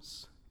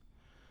seems.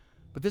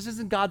 But this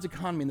isn't God's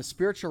economy. In the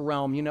spiritual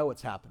realm, you know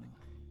what's happening.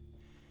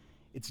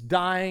 It's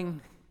dying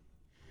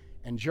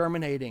and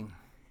germinating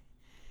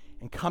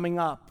and coming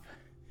up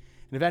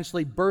and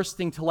eventually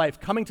bursting to life,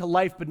 coming to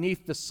life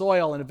beneath the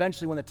soil. And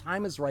eventually, when the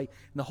time is right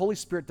and the Holy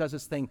Spirit does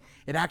his thing,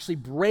 it actually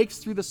breaks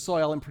through the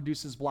soil and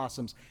produces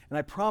blossoms. And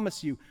I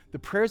promise you, the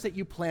prayers that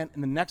you plant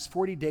in the next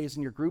 40 days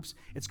in your groups,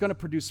 it's going to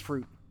produce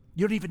fruit.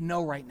 You don't even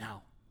know right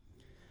now.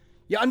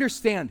 You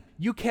understand,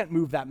 you can't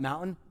move that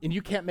mountain and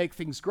you can't make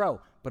things grow.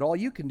 But all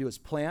you can do is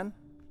plant,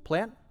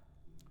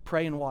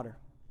 pray, and water.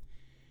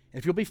 And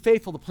if you'll be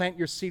faithful to plant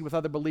your seed with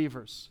other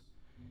believers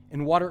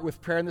and water it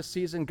with prayer in this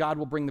season, God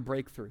will bring the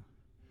breakthrough.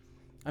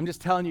 I'm just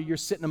telling you, you're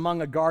sitting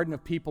among a garden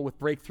of people with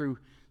breakthrough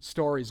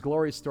stories,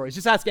 glorious stories.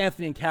 Just ask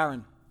Anthony and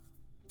Karen,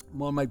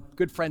 one of my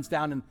good friends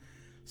down in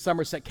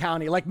Somerset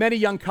County. Like many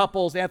young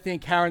couples, Anthony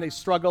and Karen, they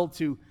struggled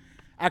to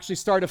actually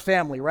start a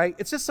family, right?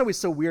 It's just always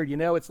so weird, you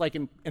know? It's like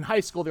in high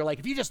school, they're like,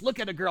 if you just look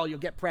at a girl, you'll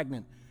get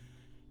pregnant.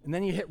 And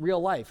then you hit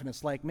real life, and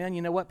it's like, man,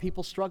 you know what?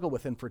 People struggle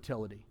with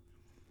infertility.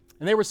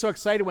 And they were so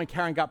excited when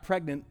Karen got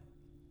pregnant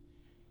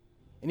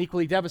and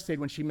equally devastated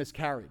when she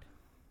miscarried.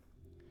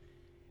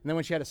 And then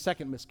when she had a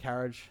second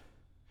miscarriage,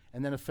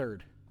 and then a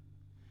third.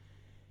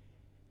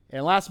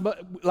 And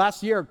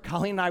last year,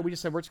 Colleen and I, we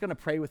just said, we're just going to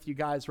pray with you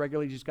guys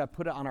regularly. You just got to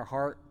put it on our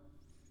heart.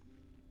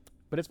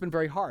 But it's been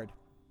very hard.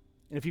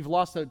 And if you've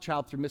lost a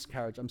child through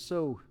miscarriage, I'm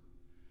so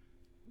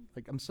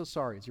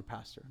sorry as your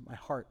pastor. My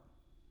heart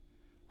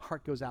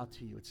goes out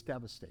to you. It's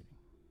devastating.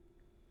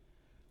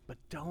 But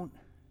don't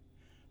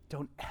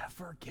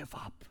ever give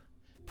up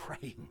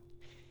praying.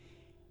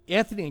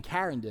 Anthony and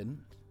Karen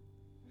didn't.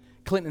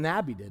 Clinton and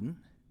Abby didn't.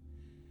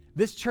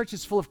 This church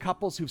is full of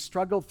couples who've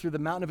struggled through the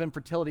mountain of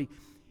infertility,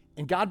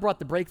 and God brought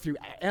the breakthrough.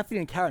 Anthony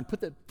and Karen,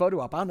 put the photo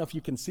up. I don't know if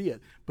you can see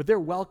it, but they're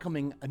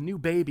welcoming a new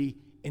baby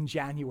in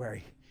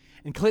January.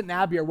 And Clinton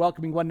and Abby are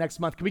welcoming one next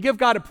month. Can we give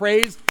God a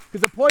praise?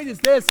 Because the point is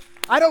this,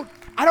 I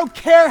don't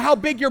care how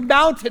big your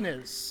mountain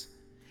is.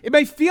 It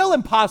may feel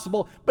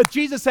impossible, but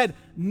Jesus said,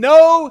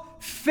 no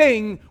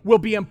thing will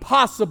be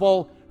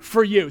impossible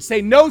for you.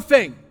 Say, no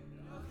thing.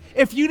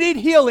 If you need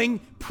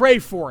healing, pray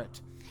for it.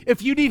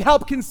 If you need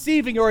help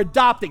conceiving or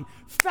adopting,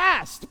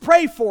 fast,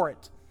 pray for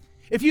it.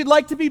 If you'd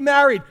like to be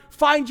married,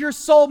 find your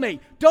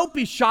soulmate. Don't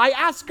be shy,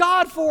 ask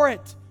God for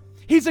it.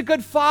 He's a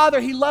good father.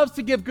 He loves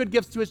to give good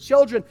gifts to his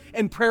children,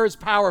 and prayer is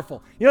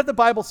powerful. You know what the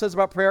Bible says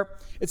about prayer?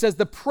 It says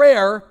the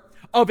prayer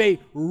of a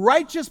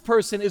righteous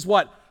person is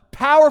what?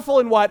 Powerful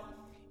and what?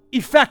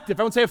 Effective.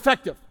 I won't say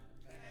effective.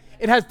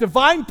 It has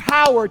divine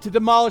power to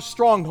demolish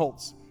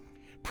strongholds.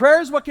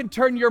 Prayer is what can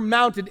turn your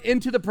mountain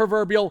into the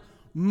proverbial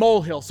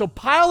molehill. So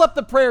pile up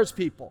the prayers,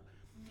 people.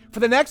 For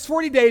the next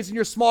 40 days in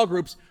your small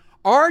groups,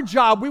 our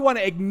job, we want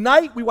to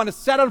ignite, we want to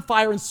set on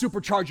fire and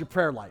supercharge your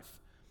prayer life.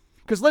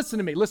 Because listen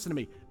to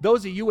me.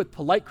 Those of you with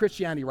polite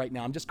Christianity right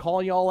now, I'm just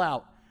calling you all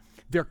out.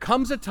 There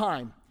comes a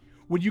time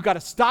when you got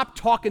to stop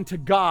talking to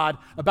God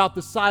about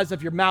the size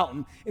of your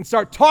mountain and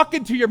start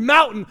talking to your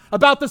mountain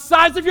about the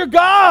size of your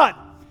God.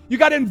 You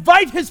got to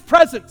invite his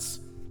presence.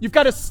 You've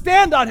got to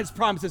stand on his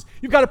promises.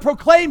 You've got to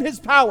proclaim his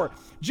power.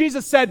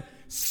 Jesus said,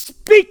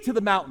 speak to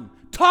the mountain,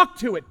 talk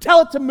to it,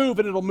 tell it to move,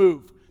 and it'll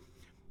move.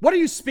 What are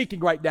you speaking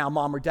right now,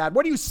 mom or dad?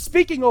 What are you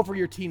speaking over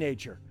your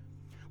teenager?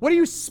 What are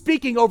you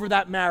speaking over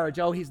that marriage?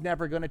 Oh, he's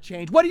never going to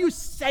change. What are you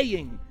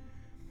saying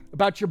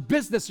about your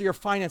business or your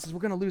finances? We're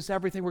going to lose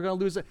everything. We're going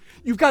to lose it.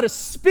 You've got to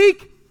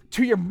speak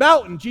to your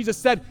mountain. Jesus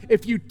said,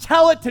 if you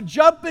tell it to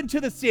jump into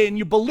the sea and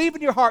you believe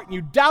in your heart and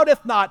you doubt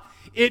if not,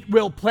 it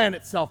will plant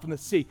itself in the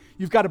sea.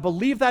 You've got to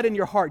believe that in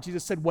your heart.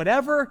 Jesus said,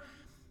 whatever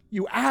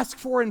you ask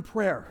for in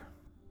prayer,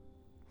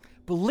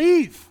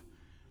 believe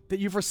that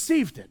you've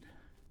received it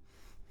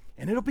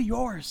and it'll be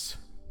yours.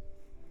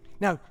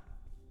 Now,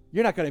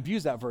 you're not going to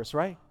abuse that verse,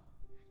 right?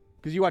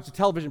 Because you watch a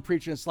television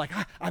preacher and it's like,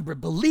 I'm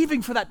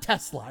believing for that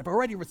Tesla. I've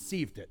already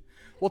received it.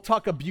 We'll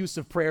talk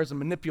abusive prayers and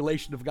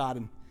manipulation of God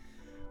in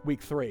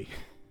week 3.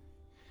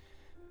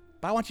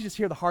 But I want you to just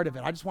hear the heart of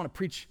it. I just want to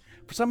preach.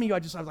 For some of you, I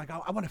was like,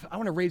 I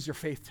want to raise your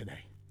faith today.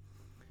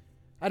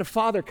 I had a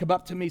father come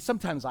up to me.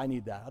 Sometimes I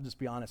need that. I'll just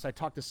be honest. I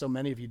talk to so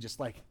many of you just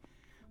like,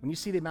 when you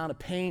see the amount of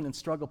pain and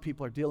struggle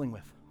people are dealing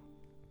with.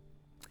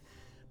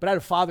 But I had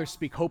a father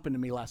speak hope into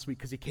me last week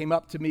because he came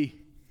up to me.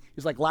 He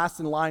was like last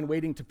in line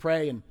waiting to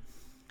pray, and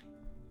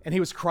he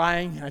was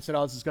crying. And I said,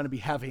 oh, this is going to be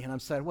heavy. And I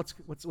said, what's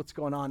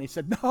going on? He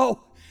said,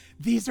 no,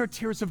 these are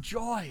tears of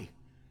joy.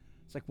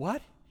 It's like,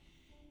 what?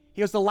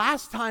 He goes, the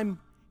last time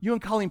you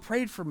and Colleen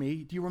prayed for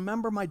me, do you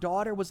remember my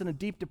daughter was in a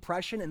deep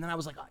depression? And then I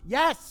was like,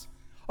 yes.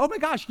 Oh my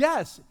gosh,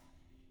 yes.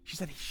 She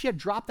said she had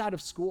dropped out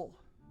of school.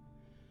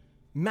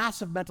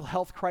 Massive mental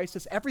health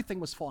crisis. Everything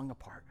was falling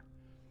apart.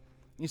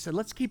 And he said,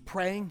 let's keep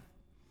praying.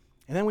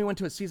 And then we went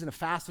to a season of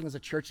fasting as a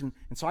church, and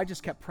so I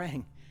just kept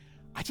praying.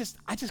 I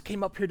just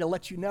came up here to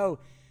let you know,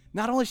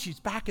 not only she's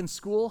back in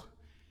school,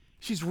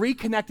 she's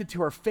reconnected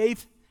to her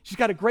faith. She's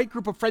got a great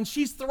group of friends.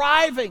 She's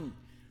thriving.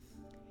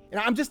 And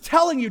I'm just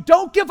telling you,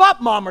 don't give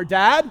up, mom or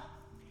dad.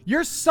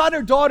 Your son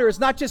or daughter is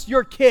not just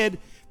your kid.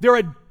 They're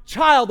a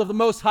child of the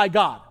Most High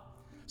God.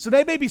 So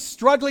they may be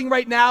struggling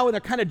right now, and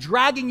they're kind of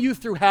dragging you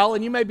through hell,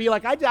 and you may be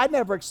like, I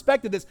never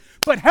expected this.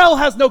 But hell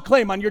has no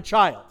claim on your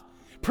child.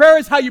 Prayer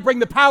is how you bring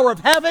the power of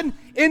heaven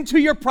into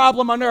your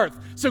problem on earth.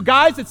 So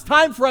guys, it's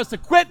time for us to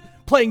quit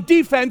playing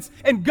defense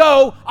and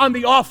go on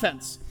the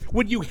offense.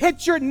 When you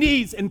hit your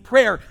knees in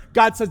prayer,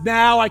 God says,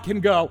 now I can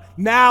go.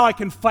 Now I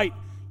can fight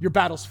your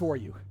battles for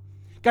you.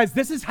 Guys,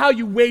 this is how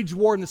you wage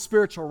war in the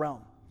spiritual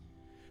realm.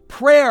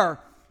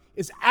 Prayer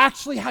is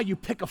actually how you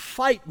pick a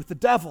fight with the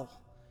devil.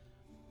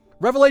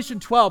 Revelation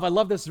 12, I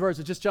love this verse.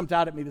 It just jumped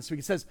out at me this week.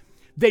 It says,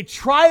 they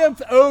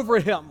triumphed over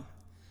him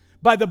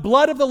by the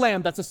blood of the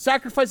Lamb. That's a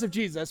sacrifice of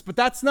Jesus, but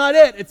that's not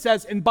it. It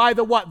says, and by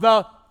the what?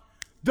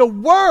 The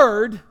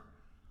word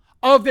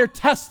of their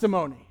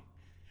testimony.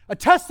 A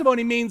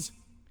testimony means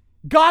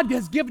God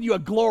has given you a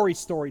glory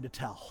story to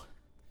tell.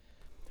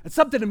 It's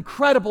something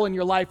incredible in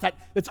your life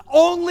that's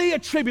only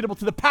attributable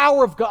to the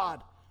power of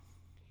God.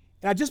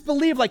 And I just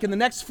believe like in the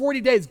next 40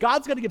 days,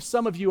 God's going to give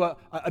some of you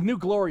a new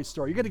glory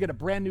story. You're going to get a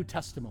brand new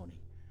testimony.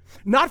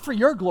 Not for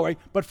your glory,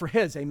 but for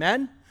his.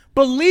 Amen?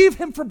 Believe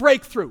him for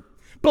breakthrough.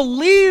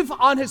 Believe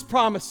on his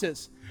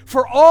promises.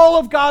 For all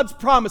of God's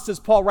promises,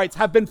 Paul writes,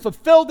 have been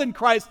fulfilled in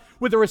Christ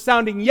with a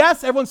resounding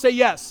yes. Everyone say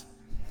yes.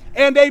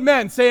 And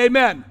amen. Say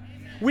amen.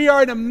 We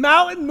are in a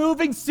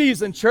mountain-moving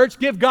season, church.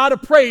 Give God a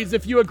praise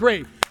if you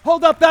agree.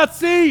 Hold up that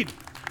seed.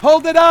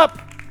 Hold it up.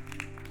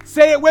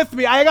 Say it with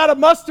me. I got a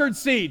mustard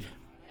seed.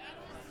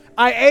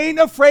 I ain't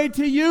afraid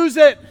to use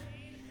it.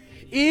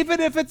 Even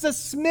if it's a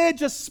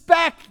smidge, a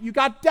speck, you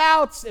got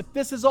doubts. If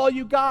this is all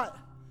you got,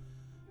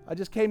 I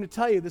just came to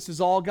tell you this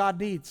is all God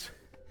needs.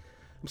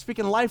 I'm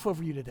speaking life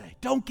over you today.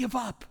 Don't give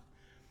up.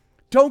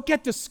 Don't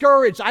get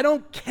discouraged. I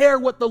don't care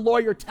what the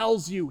lawyer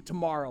tells you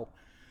tomorrow.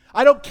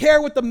 I don't care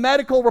what the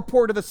medical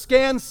report or the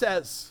scan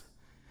says.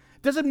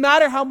 It doesn't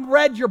matter how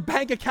red your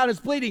bank account is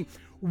bleeding.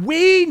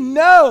 We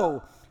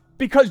know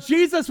because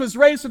Jesus was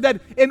raised from the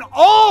dead in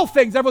all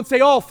things. Everyone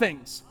say all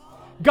things.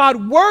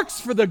 God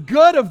works for the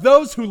good of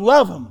those who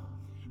love him,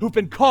 who've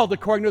been called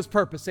according to his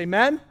purpose.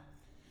 Amen?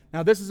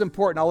 Now this is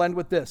important. I'll end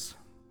with this.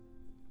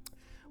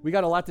 We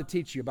got a lot to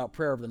teach you about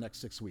prayer over the next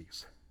 6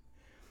 weeks.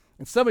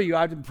 And some of you,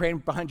 I've been praying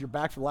behind your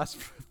back for the last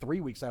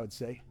 3 weeks, I would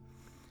say.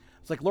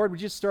 It's like, Lord,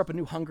 would you stir up a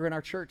new hunger in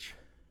our church?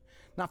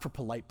 Not for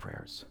polite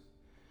prayers,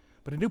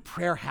 but a new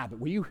prayer habit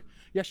where you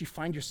actually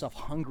find yourself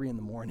hungry in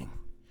the morning.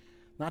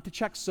 Not to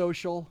check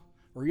social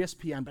or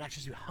ESPN, but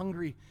actually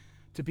hungry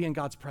to be in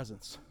God's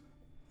presence.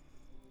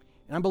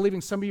 And I'm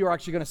believing some of you are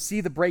actually going to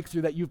see the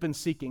breakthrough that you've been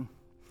seeking.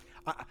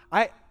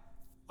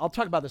 I'll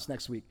talk about this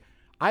next week.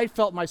 I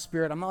felt my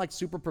spirit, I'm not like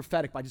super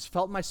prophetic, but I just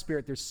felt in my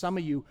spirit there's some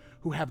of you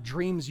who have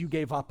dreams you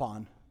gave up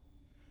on.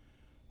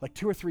 Like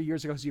 2 or 3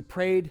 years ago, so you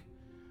prayed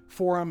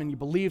for them and you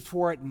believed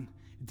for it and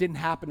it didn't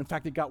happen. In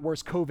fact, it got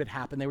worse. COVID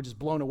happened. They were just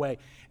blown away.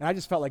 And I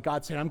just felt like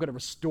God saying, I'm going to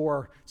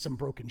restore some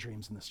broken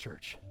dreams in this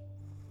church.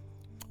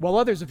 While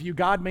others of you,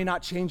 God may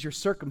not change your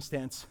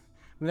circumstance.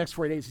 In the next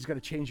 40 days, he's going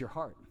to change your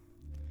heart.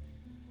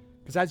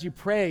 Because as you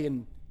pray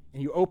and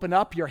you open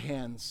up your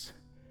hands,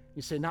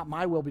 you say, not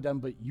my will be done,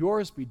 but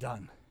yours be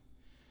done.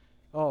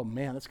 Oh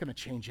man, that's going to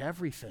change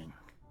everything.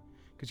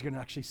 Because you're going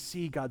to actually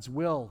see God's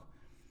will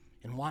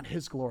and want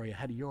his glory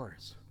ahead of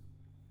yours.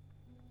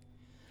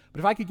 But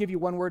if I could give you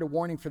one word of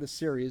warning for this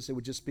series, it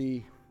would just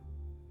be,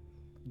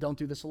 don't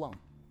do this alone.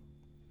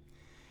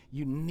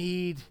 You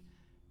need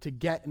to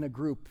get in a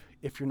group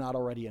if you're not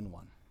already in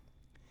one.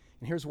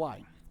 And here's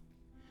why.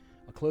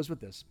 I'll close with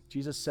this.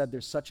 Jesus said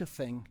there's such a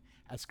thing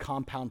as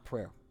compound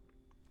prayer.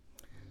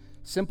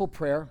 Simple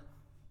prayer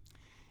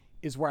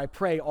is where I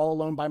pray all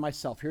alone by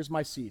myself. Here's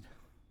my seed.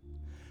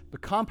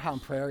 But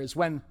compound prayer is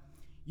when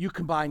you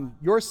combine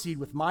your seed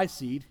with my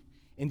seed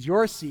and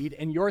your seed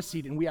and your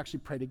seed, and we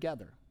actually pray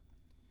together.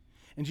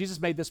 And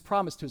Jesus made this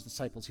promise to his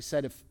disciples. He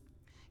said,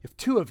 if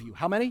two of you,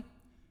 how many?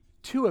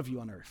 2 of you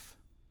on earth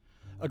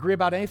agree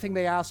about anything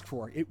they ask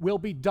for, it will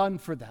be done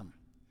for them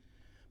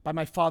by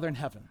my Father in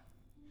heaven.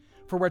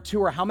 For where 2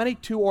 or how many?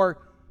 2 or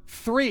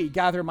 3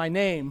 gather in my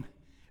name,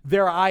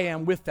 there I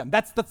am with them.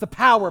 That's the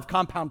power of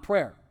compound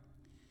prayer.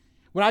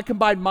 When I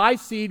combine my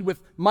seed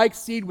with Mike's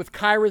seed, with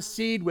Kyra's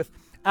seed, with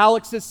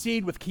Alex's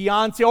seed, with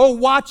Keon's seed, oh,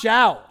 watch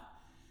out.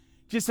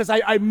 Jesus says,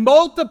 I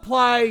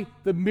multiply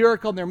the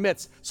miracle in their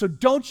midst. So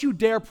don't you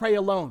dare pray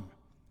alone.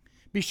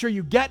 Be sure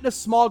you get in a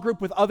small group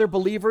with other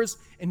believers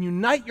and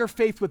unite your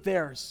faith with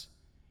theirs.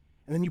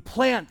 And then you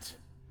plant,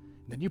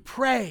 and then you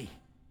pray,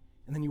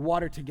 and then you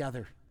water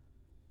together.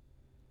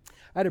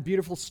 I had a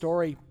beautiful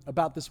story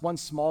about this one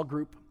small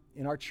group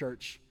in our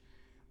church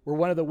where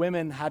one of the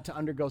women had to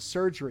undergo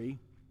surgery,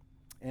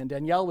 and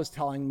Danielle was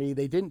telling me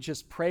they didn't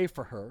just pray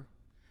for her.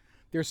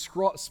 Their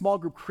small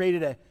group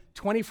created a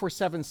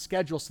 24/7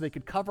 schedule so they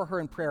could cover her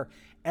in prayer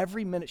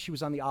every minute she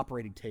was on the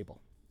operating table.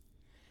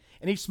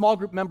 And each small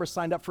group member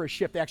signed up for a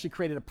shift. They actually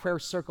created a prayer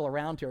circle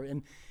around her.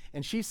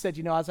 And she said,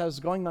 as I was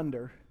going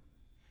under,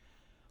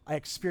 I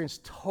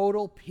experienced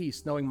total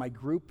peace knowing my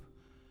group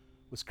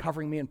was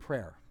covering me in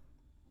prayer.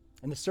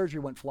 And the surgery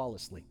went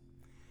flawlessly.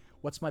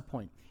 What's my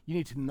point? You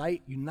need to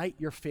unite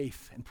your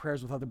faith and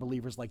prayers with other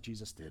believers like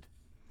Jesus did.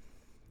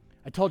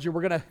 I told you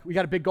we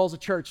got a big goals at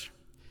church.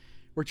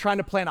 We're trying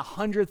to plan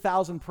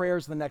 100,000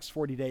 prayers in the next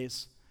 40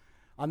 days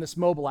on this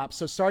mobile app.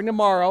 So starting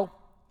tomorrow,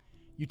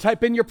 you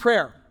type in your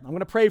prayer. I'm going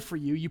to pray for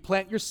you. You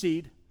plant your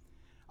seed.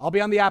 I'll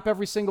be on the app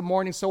every single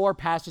morning, so are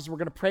pastors. We're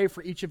going to pray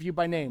for each of you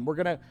by name. We're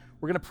going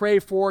to pray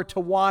for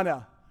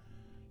Tawana.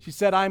 She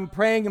said, I'm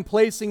praying and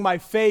placing my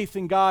faith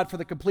in God for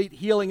the complete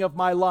healing of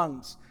my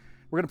lungs.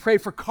 We're going to pray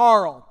for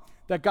Carl,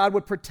 that God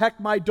would protect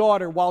my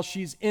daughter while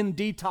she's in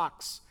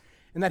detox,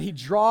 and that he'd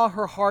draw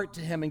her heart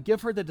to him and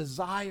give her the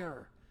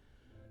desire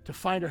to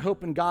find her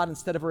hope in God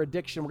instead of her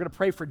addiction. We're going to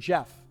pray for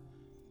Jeff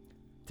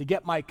to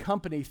get my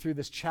company through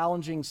this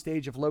challenging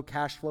stage of low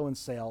cash flow and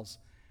sales,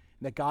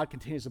 and that God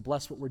continues to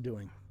bless what we're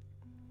doing.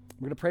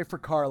 We're going to pray for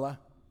Carla,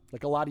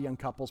 like a lot of young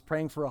couples,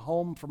 praying for a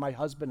home for my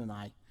husband and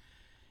I,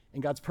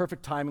 and God's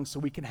perfect timing so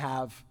we can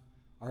have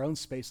our own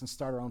space and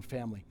start our own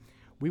family.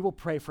 We will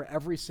pray for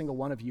every single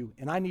one of you,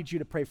 and I need you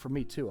to pray for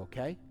me too,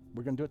 okay?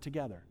 We're going to do it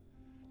together.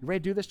 You ready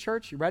to do this,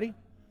 church? You ready?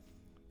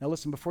 Now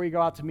listen, before you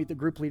go out to meet the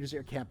group leaders at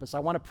your campus, I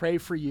want to pray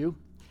for you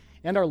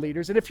and our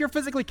leaders. And if you're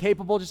physically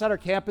capable, just at our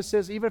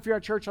campuses, even if you're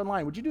at church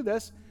online, would you do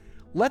this?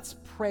 Let's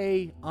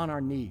pray on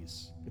our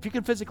knees. If you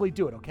can physically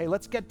do it, okay?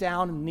 Let's get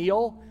down and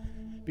kneel,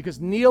 because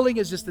kneeling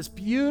is just this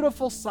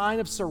beautiful sign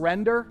of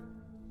surrender,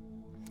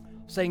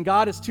 saying,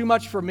 God, it's too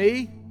much for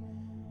me.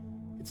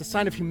 It's a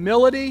sign of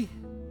humility,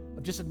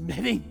 of just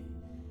admitting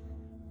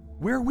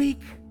we're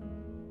weak,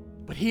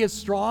 but he is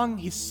strong.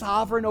 He's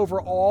sovereign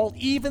over all,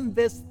 even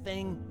this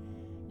thing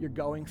you're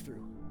going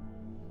through.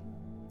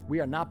 We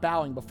are not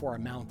bowing before a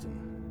mountain.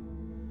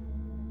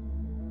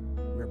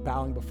 We are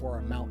bowing before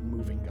our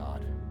mountain-moving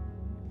God.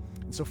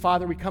 And so,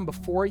 Father, we come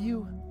before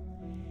you,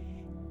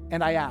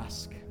 and I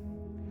ask,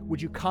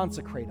 would you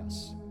consecrate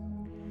us?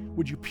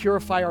 Would you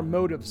purify our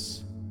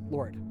motives,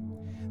 Lord?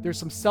 There's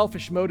some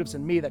selfish motives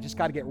in me that just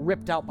got to get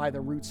ripped out by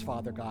the roots,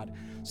 Father God,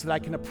 so that I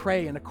can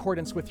pray in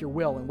accordance with your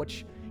will and what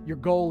your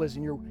goal is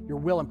and your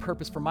will and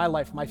purpose for my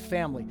life, my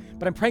family.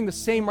 But I'm praying the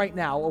same right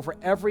now over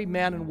every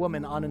man and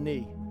woman on a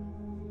knee.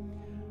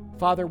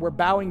 Father, we're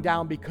bowing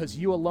down because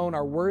you alone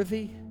are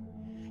worthy.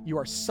 You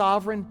are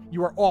sovereign.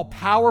 You are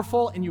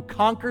all-powerful, and you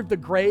conquered the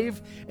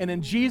grave. And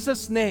in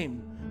Jesus'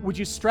 name, would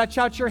you stretch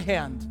out your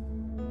hand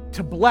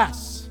to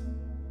bless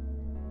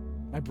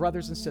my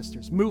brothers and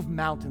sisters? Move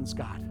mountains,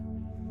 God.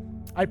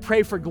 I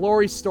pray for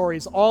glory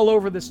stories all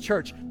over this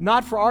church,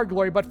 not for our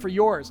glory, but for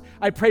yours.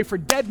 I pray for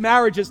dead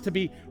marriages to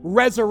be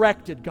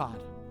resurrected,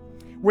 God.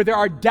 Where there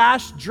are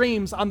dashed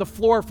dreams on the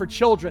floor for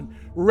children,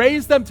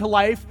 raise them to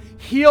life,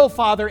 heal,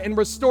 Father, and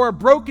restore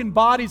broken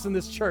bodies in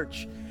this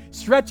church.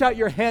 Stretch out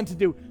your hand to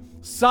do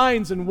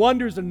signs and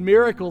wonders and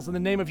miracles in the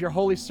name of your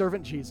holy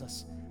servant,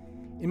 Jesus.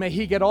 And may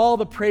he get all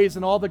the praise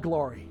and all the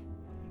glory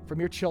from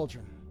your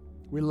children.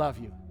 We love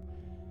you.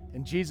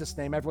 In Jesus'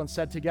 name, everyone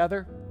said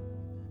together,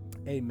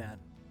 amen.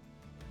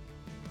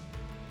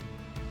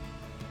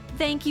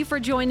 Thank you for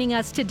joining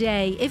us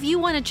today. If you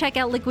want to check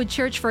out Liquid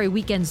Church for a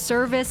weekend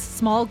service,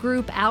 small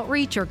group,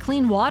 outreach, or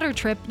clean water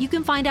trip, you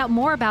can find out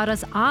more about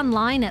us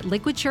online at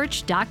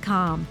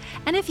liquidchurch.com.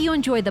 And if you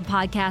enjoyed the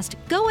podcast,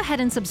 go ahead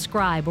and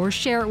subscribe or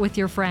share it with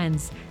your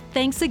friends.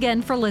 Thanks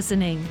again for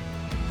listening.